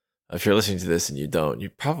channel, if you're listening to this and you don't, you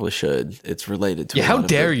probably should. It's related to how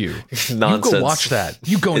dare you? Nonsense. You go watch that.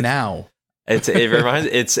 You go now. It's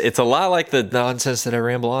a lot like the nonsense that I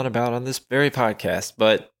ramble on about on this very podcast.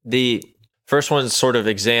 But the first one sort of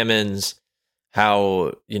examines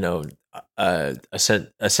how, a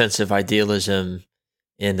sense of idealism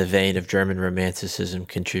in the vein of German Romanticism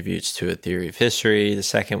contributes to a theory of history. The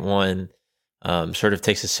second one sort of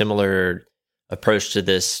takes a similar approach to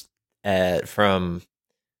this from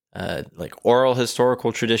like oral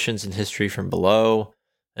historical traditions and history from below.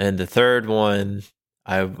 And the third one,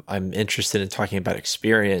 I'm interested in talking about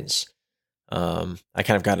experience. I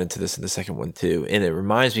kind of got into this in the second one too. And it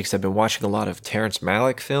reminds me, because I've been watching a lot of Terrence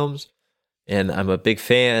Malick films, and I'm a big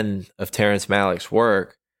fan of Terrence Malick's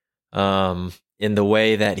work in the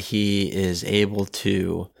way that he is able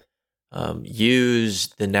to use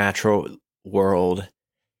the natural world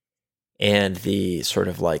and the sort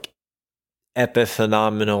of like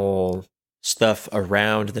epiphenomenal stuff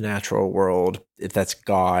around the natural world. If that's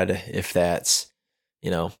God, if that's,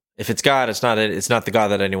 if it's God, it's not the God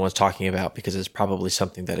that anyone's talking about, because it's probably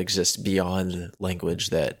something that exists beyond language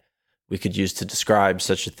that we could use to describe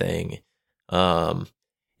such a thing. And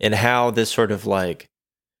how this sort of like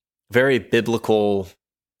very biblical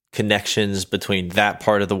connections between that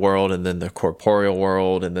part of the world and then the corporeal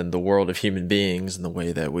world and then the world of human beings and the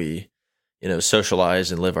way that we,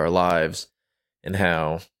 socialize and live our lives, and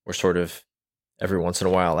how we're sort of every once in a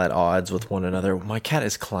while at odds with one another. My cat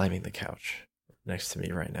is climbing the couch next to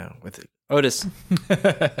me right now with it. Otis,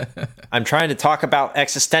 I'm trying to talk about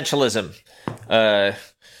existentialism. God.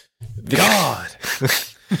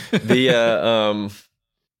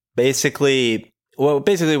 Basically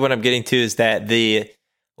what I'm getting to is that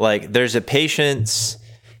there's a patience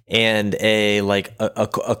and a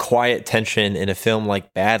quiet tension in a film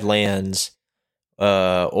like Badlands,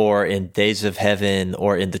 or in Days of Heaven,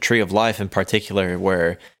 or in The Tree of Life in particular,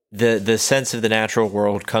 where the sense of the natural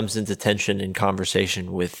world comes into tension in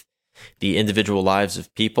conversation with the individual lives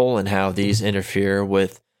of people, and how these interfere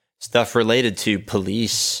with stuff related to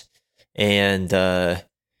police and the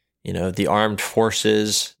armed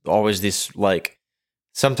forces. Always these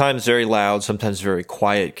sometimes very loud, sometimes very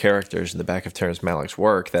quiet characters in the back of Terrence Malick's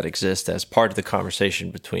work that exist as part of the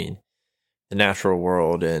conversation between the natural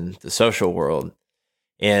world and the social world.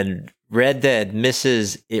 And Red Dead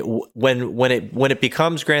misses it when it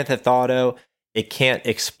becomes Grand Theft Auto. It can't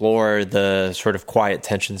explore the sort of quiet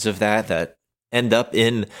tensions of that end up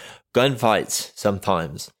in gunfights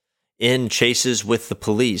sometimes, in chases with the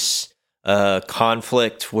police,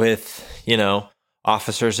 conflict with,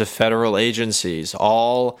 officers of federal agencies,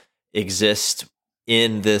 all exist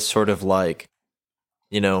in this sort of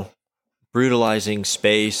brutalizing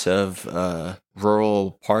space of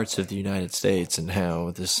rural parts of the United States, and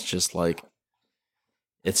how this just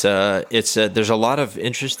there's a lot of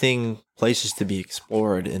interesting places to be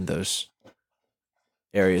explored in those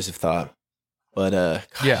areas of thought. But I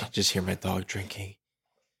just hear my dog drinking.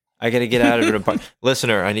 I got to get out of an apartment.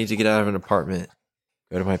 Listener, I need to get out of an apartment.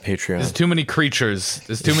 Go to my Patreon. There's too many creatures.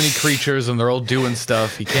 And they're all doing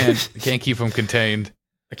stuff. You can't keep them contained.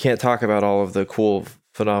 I can't talk about all of the cool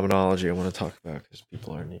phenomenology I want to talk about, because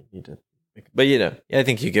people need to. But I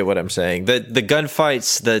think you get what I'm saying. The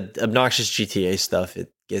gunfights, the obnoxious GTA stuff,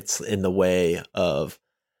 it gets in the way of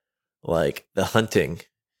the hunting.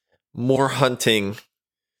 More hunting.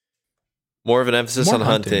 More of an emphasis on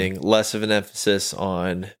hunting, less of an emphasis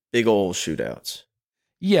on big old shootouts.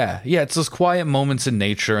 Yeah, it's those quiet moments in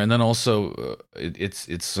nature, and then also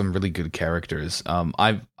it's some really good characters.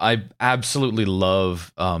 I absolutely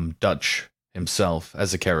love Dutch himself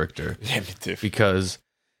as a character. Yeah, me too. Because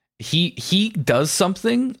he does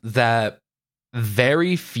something that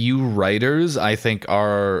very few writers, I think,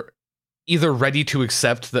 are either ready to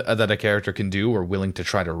accept that a character can do, or willing to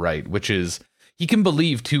try to write, which is he can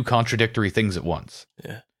believe two contradictory things at once.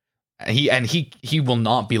 Yeah. He will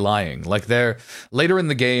not be lying. Later in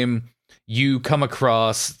the game, you come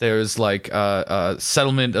across there's a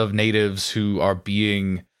settlement of natives who are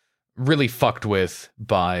being really fucked with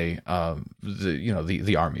by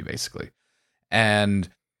the army, basically, and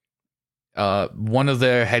one of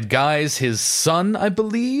their head guys, his son, I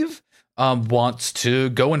believe, wants to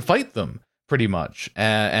go and fight them. Pretty much,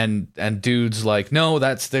 and dude's like, no,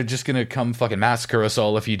 they're just gonna come fucking massacre us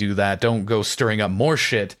all if you do that. Don't go stirring up more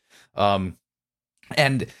shit.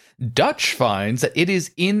 And Dutch finds that it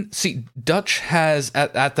is Dutch has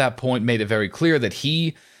at that point made it very clear that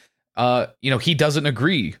he doesn't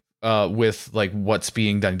agree with like what's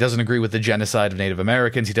being done. He doesn't agree with the genocide of Native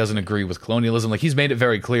Americans. He doesn't agree with colonialism. Like, he's made it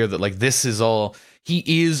very clear that like this is all, he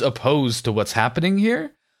is opposed to what's happening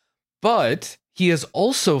here, but he has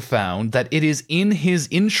also found that it is in his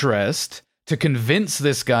interest to convince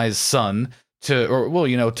this guy's son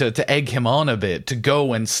to egg him on a bit, to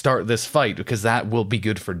go and start this fight, because that will be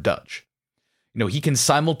good for Dutch. You know, he can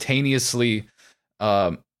simultaneously,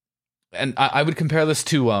 and I would compare this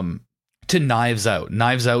to Knives Out.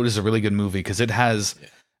 Knives Out is a really good movie because it has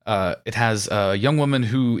a young woman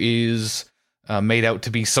who is made out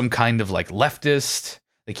to be some kind of like leftist.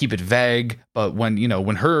 They keep it vague, but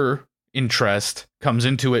when her interest comes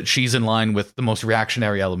into it, she's in line with the most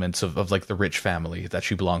reactionary elements of like the rich family that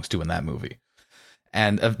she belongs to in that movie.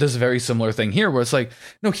 And there's a very similar thing here where it's like,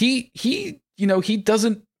 no, he's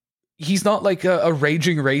not like a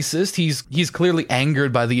raging racist. He's clearly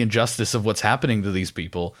angered by the injustice of what's happening to these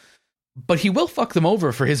people, but he will fuck them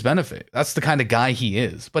over for his benefit. That's the kind of guy he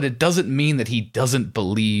is. But it doesn't mean that he doesn't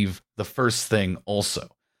believe the first thing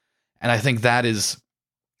also. And I think that is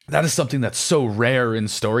something that's so rare in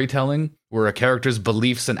storytelling, where a character's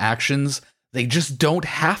beliefs and actions, they just don't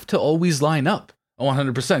have to always line up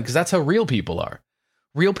 100%, because that's how real people are.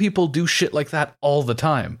 Real people do shit like that all the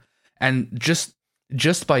time. And just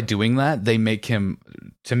by doing that, they make him,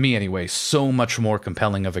 to me anyway, so much more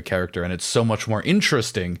compelling of a character, and it's so much more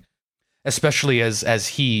interesting, especially as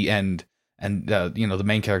he and the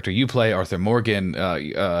main character you play, Arthur Morgan,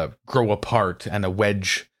 grow apart, and a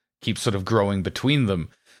wedge keeps sort of growing between them.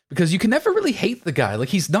 Because you can never really hate the guy. Like,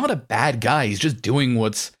 he's not a bad guy. He's just doing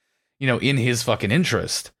what's, in his fucking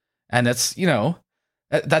interest. And that's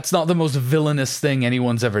not the most villainous thing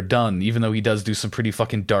anyone's ever done, even though he does do some pretty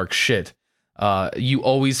fucking dark shit. You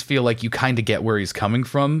always feel like you kind of get where he's coming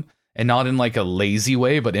from, and not in like a lazy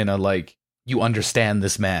way, but in a like, you understand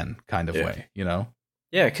this man kind of way,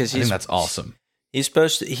 Yeah, because I think that's awesome.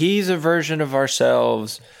 He's a version of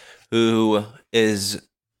ourselves who is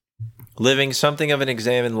living something of an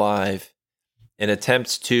examined life and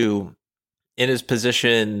attempts to, in his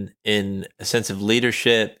position, in a sense of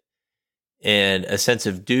leadership and a sense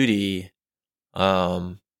of duty,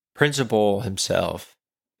 principle himself,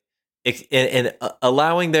 and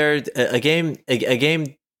allowing a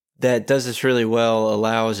game that does this really well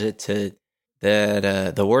allows it to,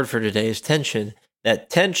 that the word for today is tension. That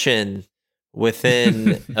tension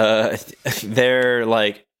within their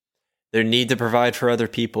need to provide for other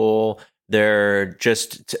people, their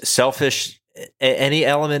just selfish, any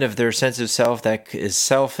element of their sense of self that is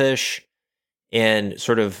selfish and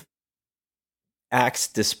sort of acts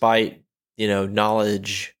despite,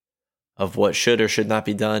 knowledge of what should or should not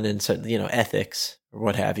be done, and so, ethics or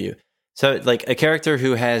what have you. So like a character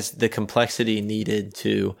who has the complexity needed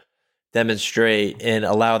to demonstrate and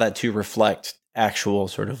allow that to reflect actual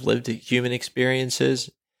sort of lived human experiences,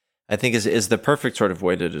 I think is the perfect sort of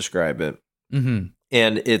way to describe it. Mm-hmm.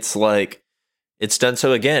 And it's like, it's done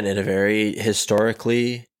so again in a very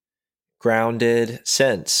historically grounded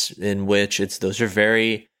sense, in which those are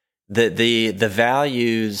very, the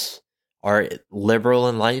values are liberal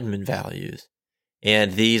Enlightenment values.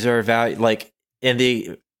 And these are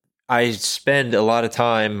I spend a lot of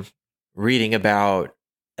time reading about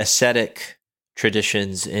ascetic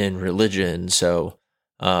traditions in religion. So,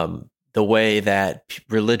 the way that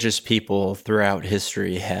religious people throughout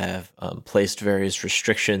history have placed various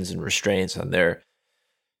restrictions and restraints on their,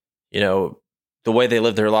 the way they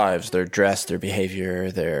live their lives, their dress, their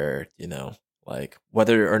behavior, their, like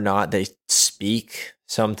whether or not they speak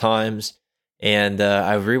sometimes. And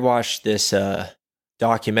I rewatched this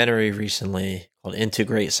documentary recently called Into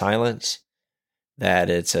Great Silence. That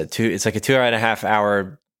it's like a 2.5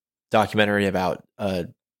 hour documentary about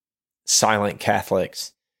silent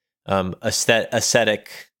Catholics.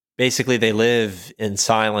 Ascetic. Basically, they live in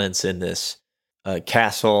silence in this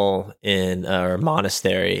castle or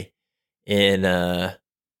monastery in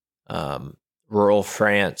rural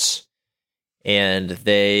France, and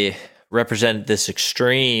they represent this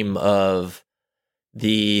extreme of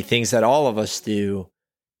the things that all of us do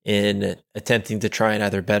in attempting to try and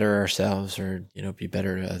either better ourselves or be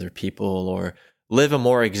better to other people, or live a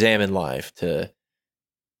more examined life, to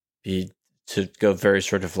go very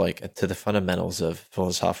sort of like to the fundamentals of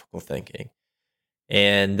philosophical thinking,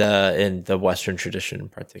 and in the Western tradition in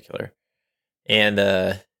particular. And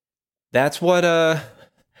that's what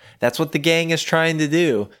the gang is trying to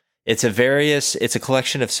do. It's a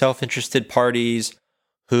collection of self-interested parties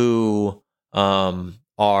who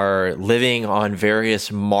are living on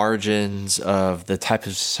various margins of the type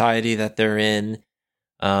of society that they're in,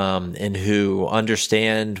 and who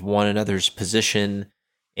understand one another's position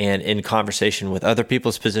and in conversation with other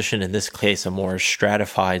people's position, in this case, a more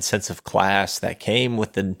stratified sense of class that came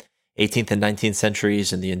with the 18th and 19th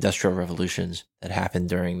centuries and the industrial revolutions that happened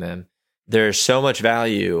during them. There's so much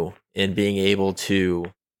value in being able to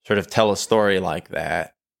sort of tell a story like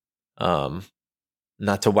that.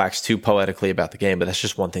 Not to wax too poetically about the game, but that's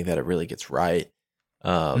just one thing that it really gets right.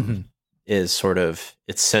 Is sort of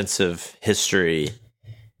its sense of history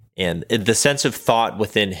and the sense of thought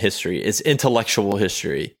within history. It's intellectual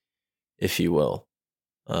history, if you will.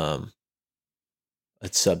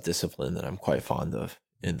 It's sub-discipline that I'm quite fond of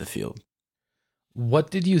in the field.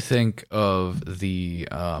 What did you think of the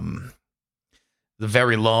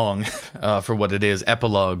very long, for what it is,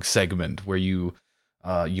 epilogue segment where you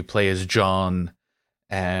play as John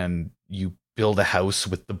and you build a house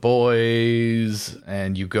with the boys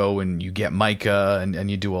and you go and you get Micah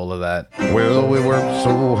and you do all of that? Well, we worked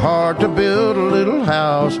so hard to build a little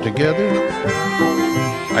house together.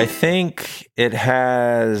 I think it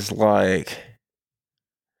has like,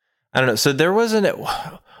 I don't know. So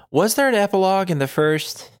was there an epilogue in the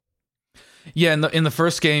first? Yeah, in the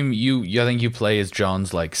first game, I think you play as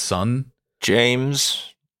John's like son,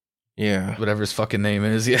 James. Yeah, whatever his fucking name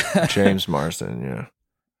is. Yeah, James Marsden. Yeah.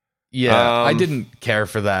 Yeah, I didn't care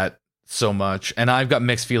for that so much, and I've got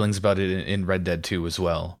mixed feelings about it in Red Dead 2 as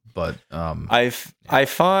well. But I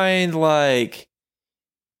find like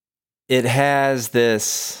it has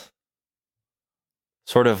this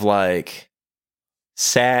sort of like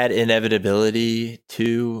sad inevitability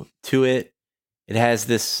to it. It has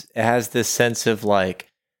this sense of like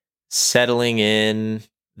settling in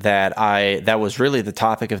that was really the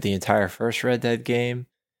topic of the entire first Red Dead game.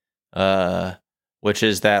 Which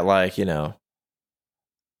is that, like, you know,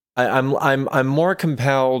 I'm more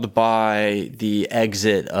compelled by the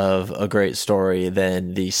exit of a great story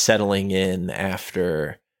than the settling in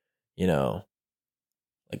after, you know,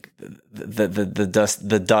 like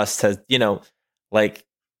the dust has, you know, like,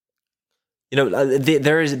 you know,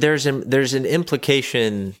 there's an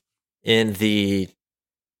implication in the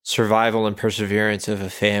survival and perseverance of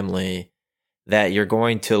a family that you're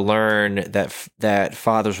going to learn that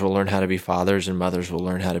fathers will learn how to be fathers and mothers will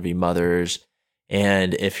learn how to be mothers.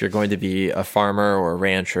 And if you're going to be a farmer or a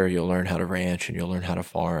rancher, you'll learn how to ranch and you'll learn how to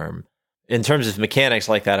farm. In terms of mechanics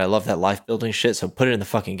like that, I love that life building shit. So put it in the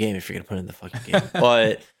fucking game if you're going to put it in the fucking game.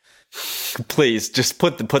 But please just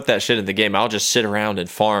put that shit in the game. I'll just sit around and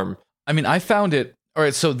farm. I mean, I found it. All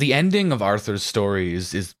right, so the ending of Arthur's story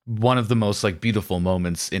is one of the most like beautiful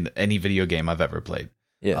moments in any video game I've ever played.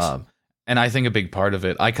 Yes. And I think a big part of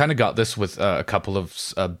it, I kind of got this with a couple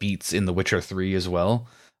of beats in The Witcher 3 as well.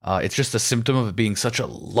 It's just a symptom of it being such a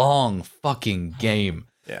long fucking game.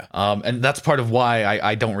 Yeah. And that's part of why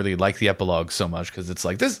I don't really like the epilogue so much, because it's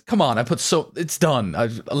like, this, come on, it's done.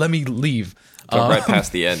 Let me leave. Right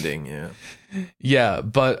past the ending, yeah. Yeah,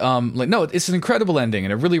 but like, no, it's an incredible ending,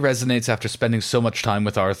 and it really resonates after spending so much time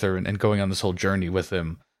with Arthur and going on this whole journey with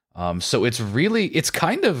him. So it's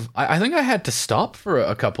kind of, I think I had to stop for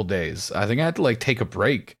a couple days. I think I had to like take a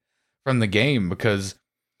break from the game because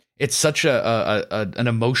it's such an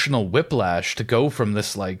emotional whiplash to go from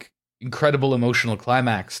this like incredible emotional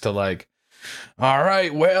climax to like, all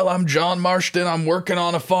right, well, I'm John Marston, I'm working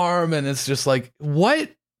on a farm, and it's just like,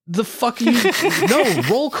 what the fuck are you? No,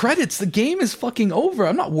 roll credits. The game is fucking over.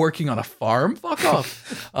 I'm not working on a farm. Fuck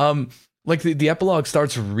off. Like the epilogue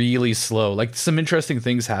starts really slow. Like some interesting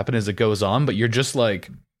things happen as it goes on, but you're just like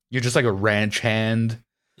a ranch hand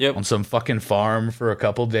on some fucking farm for a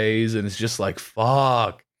couple days, and it's just like,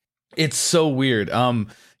 fuck. It's so weird.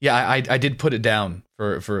 Yeah, I did put it down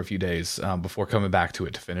for a few days before coming back to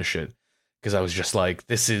it to finish it, because I was just like,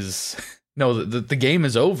 this is no, the game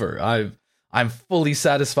is over. I'm fully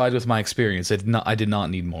satisfied with my experience. I did not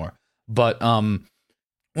need more. But one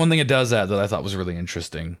thing it does add that I thought was really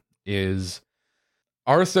interesting is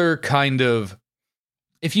Arthur kind of,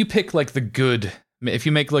 if you make like the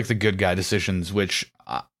good guy decisions, which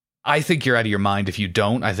I think you're out of your mind if you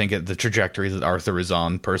don't. I think the trajectory that Arthur is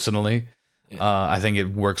on personally, I think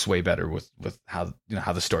it works way better with how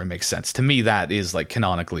the story makes sense. To me, that is like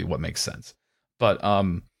canonically what makes sense. But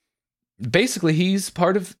basically he's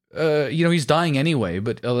part of he's dying anyway,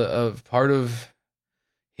 but part of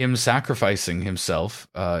him sacrificing himself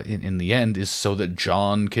in the end is so that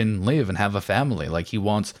John can live and have a family. Like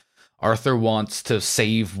Arthur wants to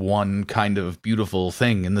save one kind of beautiful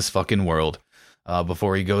thing in this fucking world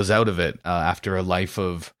before he goes out of it after a life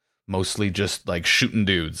of mostly just like shooting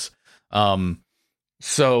dudes.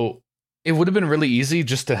 So it would have been really easy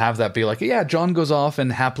just to have that be like, yeah, John goes off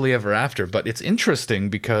and happily ever after. But it's interesting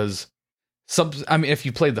because if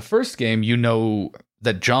you played the first game, you know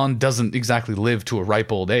that John doesn't exactly live to a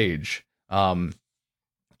ripe old age.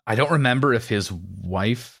 I don't remember if his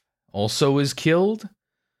wife also is killed.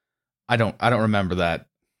 I don't remember that.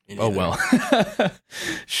 Oh well.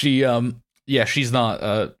 She she's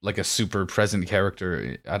not like a super present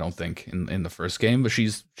character, I don't think, in the first game, but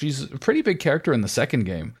she's a pretty big character in the second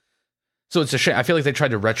game. So it's a shame. I feel like they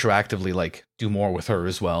tried to retroactively like do more with her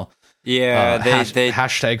as well. Yeah, they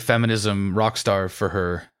hashtag feminism rockstar for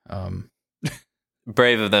her.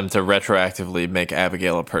 Brave of them to retroactively make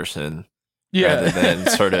Abigail a person. Yeah. Rather than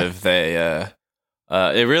sort of it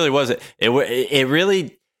really wasn't. It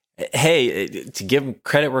really. Hey, to give them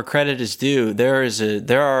credit where credit is due, there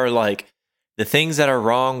are like the things that are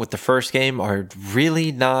wrong with the first game are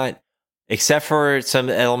really not, except for some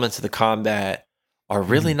elements of the combat, are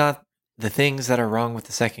really not the things that are wrong with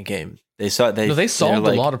the second game. They solved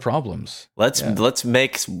a lot of problems. Let's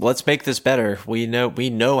make this better. We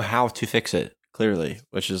know how to fix it clearly,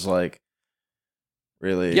 which is like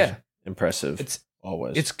really impressive.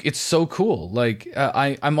 It's so cool. Like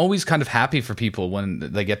I'm always kind of happy for people when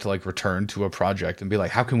they get to like return to a project and be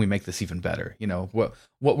like, how can we make this even better? You know,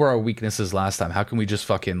 what were our weaknesses last time? How can we just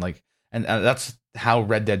fucking like, and that's how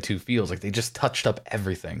Red Dead 2 feels like. They just touched up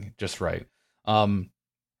everything just right.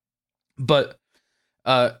 But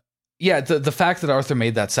the fact that Arthur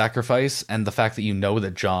made that sacrifice and the fact that you know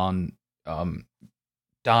that John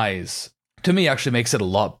dies, to me actually makes it a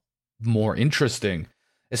lot more interesting.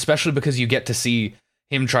 Especially because you get to see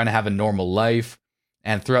him trying to have a normal life,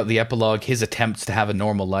 and throughout the epilogue, his attempts to have a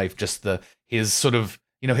normal life, just his sort of,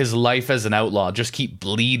 you know, his life as an outlaw just keep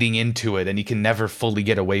bleeding into it, and he can never fully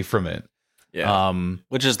get away from it. Yeah,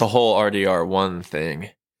 which is the whole RDR1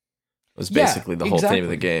 thing. Was basically the whole theme of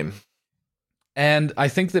the game. And I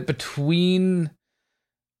think that between,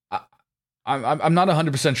 I'm not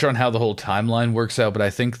 100% sure on how the whole timeline works out, but I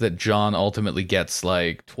think that John ultimately gets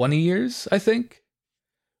like 20 years, I think.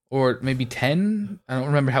 Or maybe 10. I don't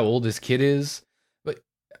remember how old his kid is. But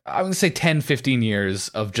I would say 10, 15 years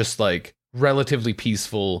of just like relatively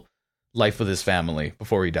peaceful life with his family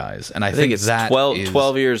before he dies. And I think it's that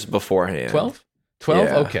 12 years beforehand. 12? 12?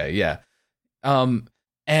 Yeah. Okay, yeah.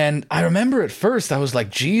 And I remember at first I was like,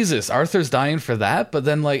 Jesus, Arthur's dying for that. But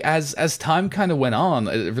then like as time kind of went on,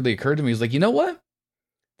 it really occurred to me, I was like, you know what?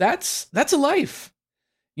 That's a life.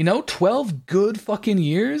 You know, 12 good fucking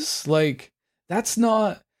years? Like, it's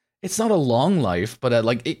not a long life, but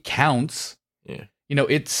like it counts. Yeah. You know,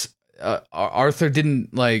 it's Arthur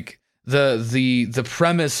didn't like the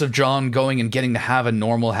premise of John going and getting to have a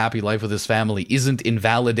normal, happy life with his family isn't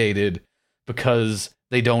invalidated because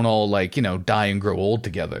they don't all like, you know, die and grow old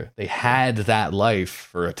together. They had that life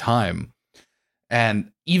for a time.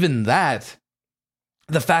 And even that,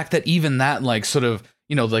 the fact that even that like sort of,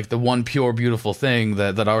 you know, like the one pure, beautiful thing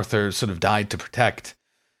that Arthur sort of died to protect,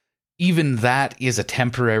 even that is a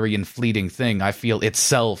temporary and fleeting thing, I feel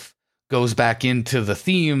itself goes back into the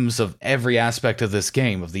themes of every aspect of this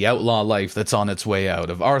game, of the outlaw life that's on its way out,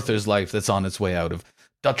 of Arthur's life that's on its way out, of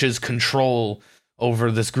Dutch's control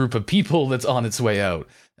over this group of people that's on its way out.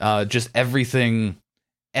 Just everything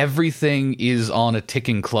is on a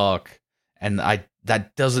ticking clock, and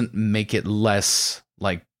that doesn't make it less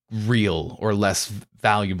like real or less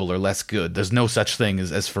valuable or less good. There's no such thing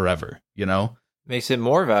as forever, you know? Makes it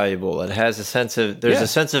more valuable. It has a sense of a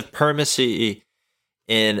sense of permanency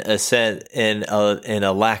in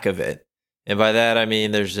a lack of it, and by that I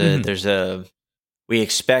mean we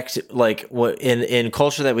expect like what in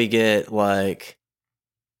culture that we get like,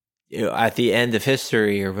 you know, at the end of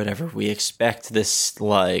history or whatever, we expect this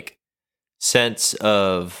like sense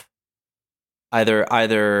of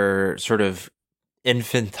either sort of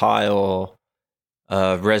infantile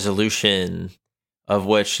resolution, of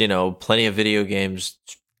which, you know, plenty of video games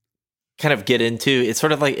kind of get into. It's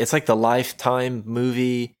sort of like, it's like the Lifetime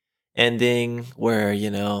movie ending where,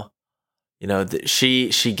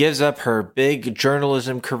 she gives up her big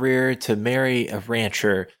journalism career to marry a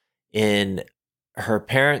rancher in her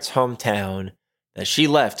parents' hometown that she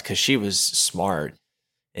left because she was smart,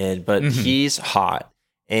 but he's hot,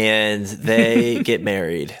 and they get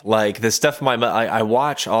married. Like the stuff I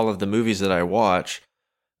watch all of the movies that I watch.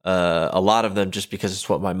 A lot of them just because it's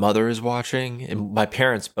what my mother is watching, and my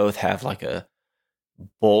parents both have like a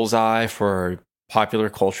bullseye for popular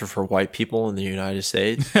culture for white people in the United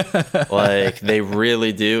States. Like they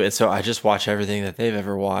really do. And so I just watch everything that they've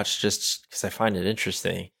ever watched just because I find it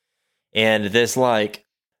interesting. And this like,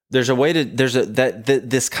 this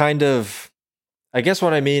kind of, I guess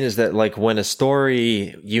what I mean is that like when a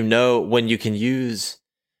story, when you can use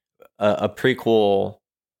a prequel,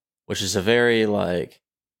 which is a very like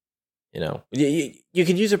you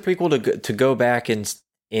could use a prequel to go back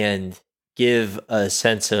and give a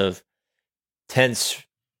sense of tense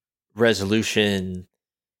resolution,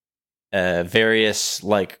 various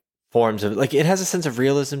like forms of like, it has a sense of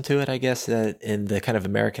realism to it, I guess, that in the kind of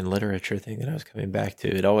American literature thing that I was coming back to,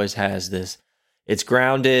 it always has this, it's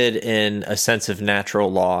grounded in a sense of natural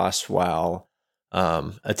loss while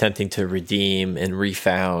attempting to redeem and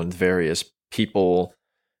refound various people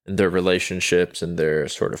and their relationships and their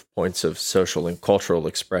sort of points of social and cultural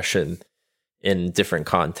expression in different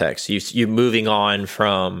contexts. You moving on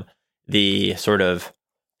from the sort of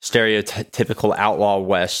stereotypical outlaw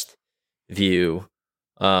West view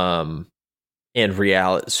and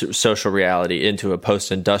social reality into a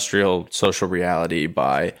post-industrial social reality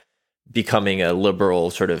by becoming a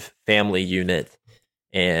liberal sort of family unit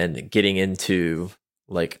and getting into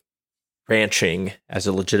like ranching as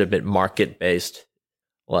a legitimate market-based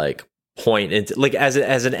like point into like as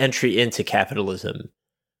an entry into capitalism.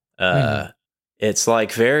 It's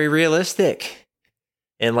like very realistic,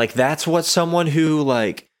 and like that's what someone who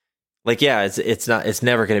like yeah, it's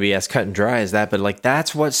never going to be as cut and dry as that, but like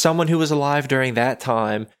that's what someone who was alive during that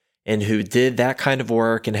time and who did that kind of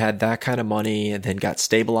work and had that kind of money and then got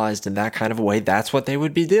stabilized in that kind of a way, that's what they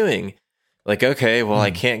would be doing. Like, okay, well, I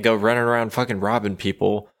can't go running around fucking robbing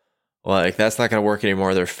people. Like, that's not going to work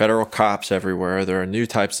anymore. There are federal cops everywhere. There are new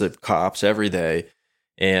types of cops every day.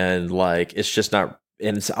 And like, it's just not,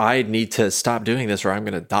 and I need to stop doing this or I'm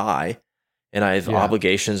going to die. And I have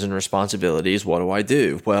obligations and responsibilities. What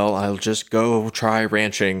do? Well, I'll just go try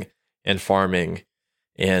ranching and farming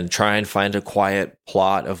and try and find a quiet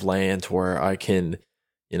plot of land where I can,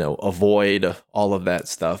 avoid all of that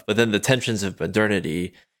stuff. But then the tensions of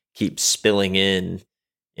modernity keep spilling in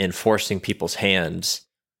and forcing people's hands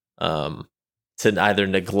to either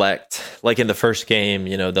neglect, like in the first game,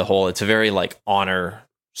 it's a very like honor,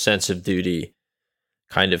 sense of duty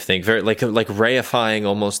kind of thing. Very like reifying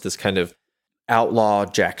almost this kind of outlaw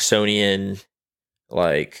Jacksonian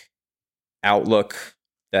like outlook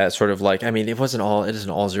that sort of like, I mean, it isn't all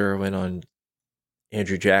zeroing on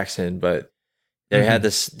Andrew Jackson, but they had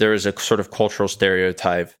there was a sort of cultural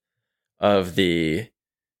stereotype of the,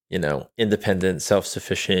 independent,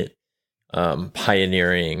 self-sufficient,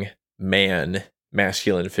 pioneering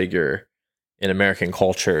masculine figure in American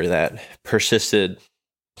culture that persisted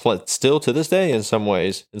still to this day in some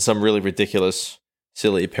ways, in some really ridiculous,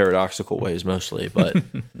 silly, paradoxical ways mostly, but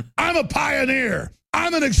I'm a pioneer.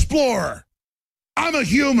 I'm an explorer. I'm a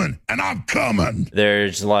human and I'm coming.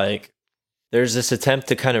 There's this attempt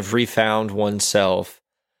to kind of refound oneself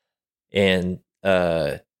and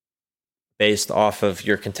based off of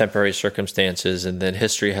your contemporary circumstances, and then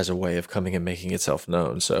history has a way of coming and making itself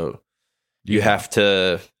known. So you have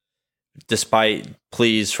to, despite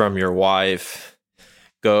pleas from your wife,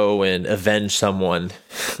 go and avenge someone,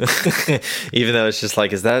 even though it's just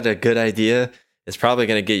like, is that a good idea? It's probably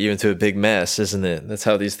going to get you into a big mess, isn't it? That's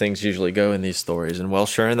how these things usually go in these stories. And well,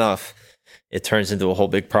 sure enough, it turns into a whole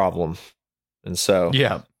big problem. And so,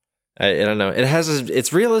 I don't know.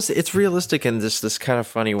 It's realistic in this kind of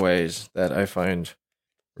funny ways that I find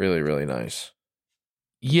really, really nice.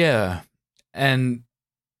 Yeah. And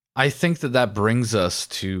I think that brings us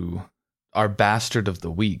to our bastard of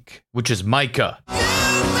the week, which is Micah.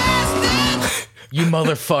 You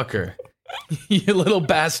motherfucker. You little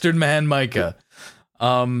bastard man, Micah.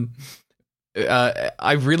 I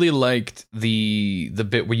really liked the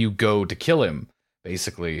bit where you go to kill him,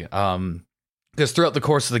 basically. Because throughout the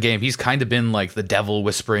course of the game, he's kind of been like the devil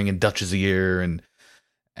whispering in Dutch's ear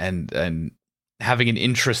and having an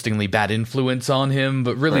interestingly bad influence on him,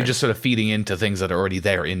 but really just sort of feeding into things that are already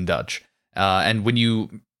there in Dutch. And when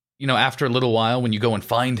you after a little while, when you go and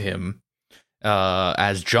find him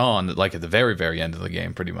as John, like at the very, very end of the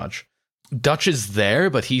game, pretty much, Dutch is there,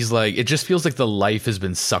 but he's like, it just feels like the life has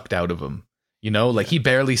been sucked out of him. Like he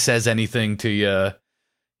barely says anything to you.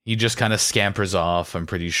 He just kind of scampers off, I'm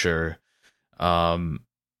pretty sure.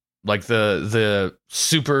 Like the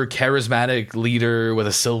super charismatic leader with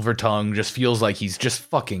a silver tongue just feels like he's just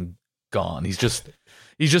fucking gone. He's just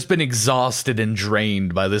been exhausted and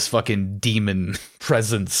drained by this fucking demon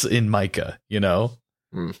presence in Micah,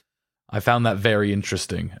 I found that very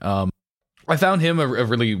interesting. I found him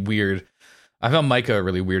I found Micah a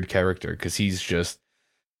really weird character because he's just,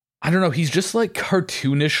 I don't know, he's just like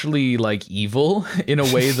cartoonishly like evil in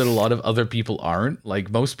a way that a lot of other people aren't.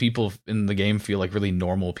 Like most people in the game feel like really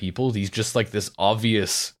normal people. He's just like this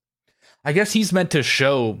obvious, I guess he's meant to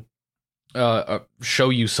show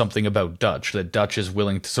you something about Dutch, that Dutch is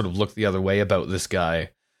willing to sort of look the other way about this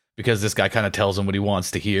guy because this guy kind of tells him what he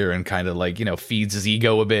wants to hear and kind of like, feeds his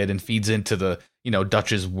ego a bit and feeds into the,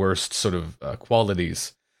 Dutch's worst sort of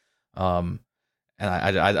qualities. And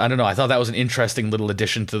I don't know. I thought that was an interesting little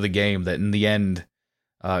addition to the game that in the end,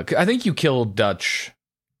 I think you kill Dutch,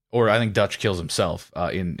 or I think Dutch kills himself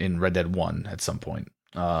in Red Dead 1 at some point.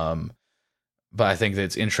 But I think that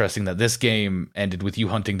it's interesting that this game ended with you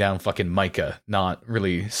hunting down fucking Micah, not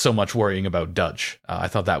really so much worrying about Dutch. I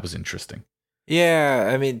thought that was interesting. Yeah,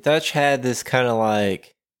 I mean, Dutch had this kind of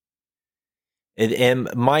like,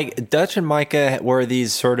 Dutch and Micah were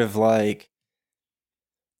these sort of like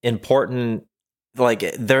important,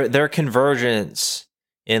 like their convergence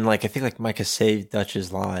in like, I think like Micah saved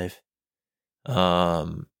Dutch's life,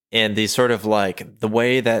 and these sort of like the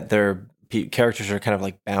way that their characters are kind of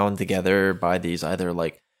like bound together by these either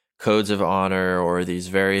like codes of honor or these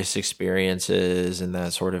various experiences and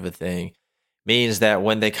that sort of a thing means that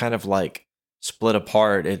when they kind of like split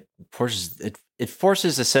apart, it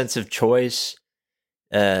forces a sense of choice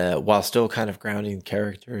while still kind of grounding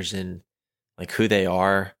characters in like who they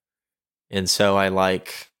are. And so I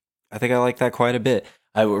think I like that quite a bit.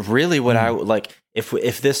 I really what I would like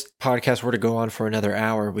if this podcast were to go on for another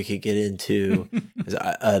hour, we could get into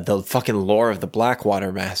the fucking lore of the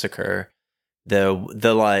Blackwater Massacre,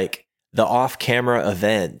 the off-camera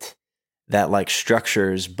event that like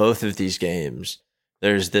structures both of these games.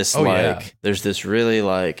 There's this there's this really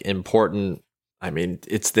like important. I mean,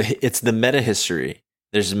 it's the meta history.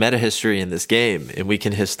 There's meta history in this game, and we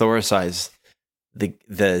can historicize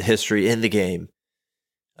the history in the game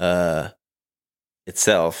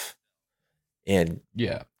itself. And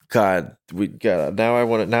God, now I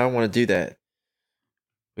want to do that.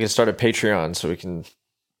 We can start a Patreon so we can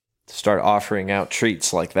start offering out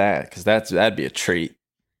treats like that, because that'd be a treat.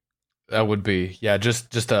 That would be,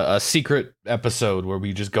 just a secret episode where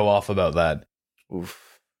we just go off about that.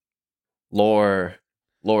 Oof. Lore,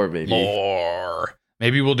 baby. Lore.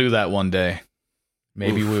 Maybe we'll do that one day.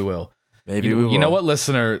 Maybe we will. Maybe we will. You know what,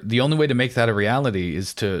 listener? The only way to make that a reality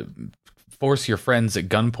is to force your friends at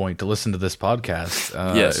gunpoint to listen to this podcast.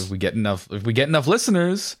 Yes. If we get enough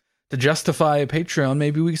listeners to justify a Patreon,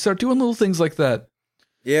 maybe we start doing little things like that.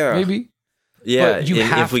 Yeah. Maybe. Yeah. But you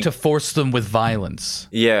have to force them with violence.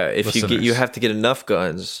 Yeah. If listeners. you have to get enough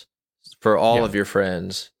guns for all of your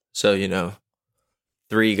friends. So,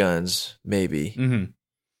 3 guns, maybe. Mm-hmm.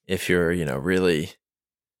 If you're, really,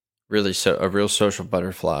 really a real social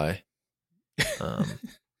butterfly.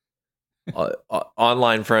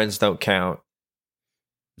 Online friends don't count.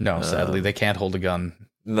 No, sadly, they can't hold a gun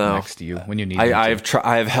next to you when you need them.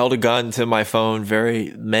 I have held a gun to my phone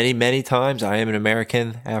very many times. I am an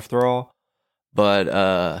American after all, but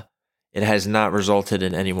it has not resulted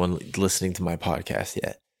in anyone listening to my podcast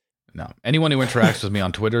yet. No, anyone who interacts with me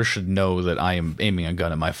on Twitter should know that I am aiming a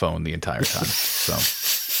gun at my phone the entire time. So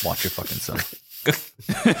watch your fucking self.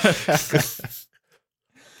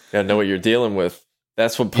 Gotta know what you're dealing with.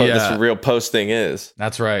 That's what this real posting is.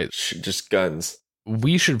 That's right. Just guns.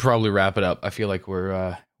 We should probably wrap it up. I feel like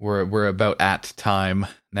we're about at time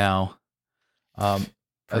now. Are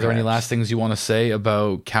there any last things you want to say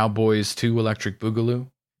about Cowboys 2 Electric Boogaloo?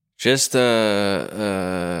 Just yeehaw,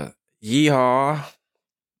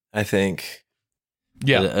 I think.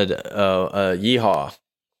 Yeah. Yeehaw.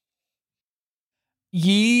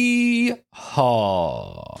 Yeehaw.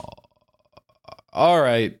 All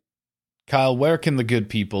right. Kyle, where can the good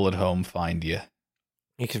people at home find you?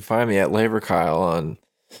 You can find me at Labor Kyle on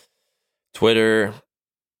Twitter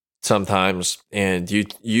sometimes and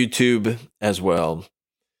YouTube as well.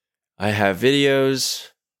 I have videos.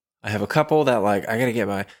 I have a couple that I gotta get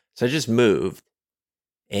my. So I just moved,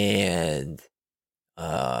 and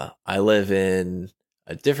I live in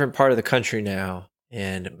a different part of the country now,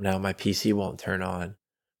 and now my PC won't turn on,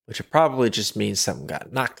 which probably just means something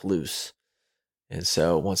got knocked loose. And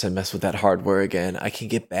so once I mess with that hardware again, I can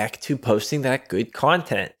get back to posting that good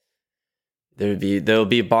content. There'll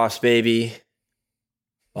be Boss Baby.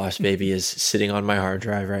 Boss Baby is sitting on my hard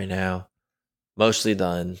drive right now, mostly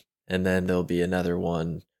done. And then there'll be another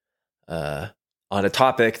one on a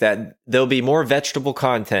topic that there'll be more vegetable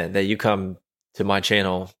content that you come to my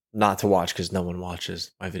channel not to watch because no one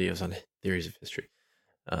watches my videos on theories of history.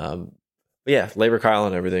 But yeah, Labor Kyle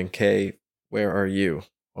and everything. Kay, where are you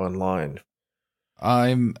online?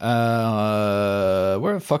 I'm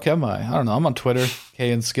where the fuck am I? I don't know. I'm on Twitter,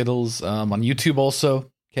 K and Skittles. On YouTube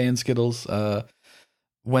also, K and Skittles.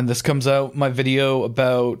 When this comes out, my video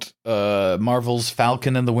about Marvel's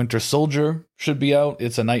Falcon and the Winter Soldier should be out.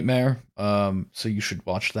 It's a nightmare. So you should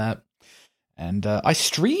watch that. And I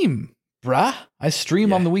stream, brah. I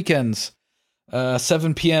stream on the weekends.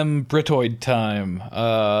 7 p.m. Britoid time,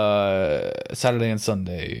 Saturday and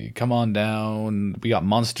Sunday. Come on down. We got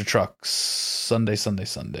monster trucks. Sunday.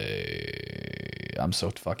 I'm so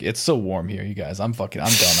fucking. It's so warm here, you guys. I'm done.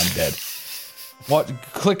 I'm dead. What?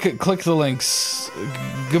 Click the links.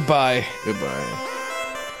 Goodbye.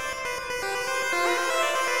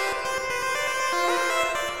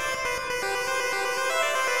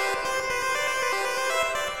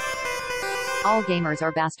 All gamers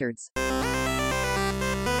are bastards.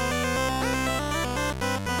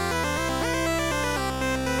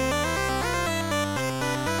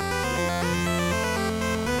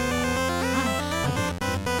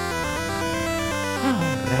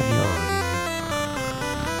 Ravioli.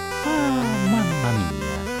 Mamma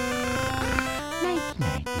mia.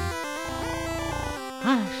 Nighty.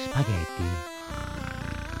 Spaghetti.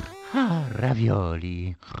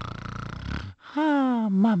 Ravioli.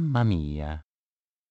 Mamma mia.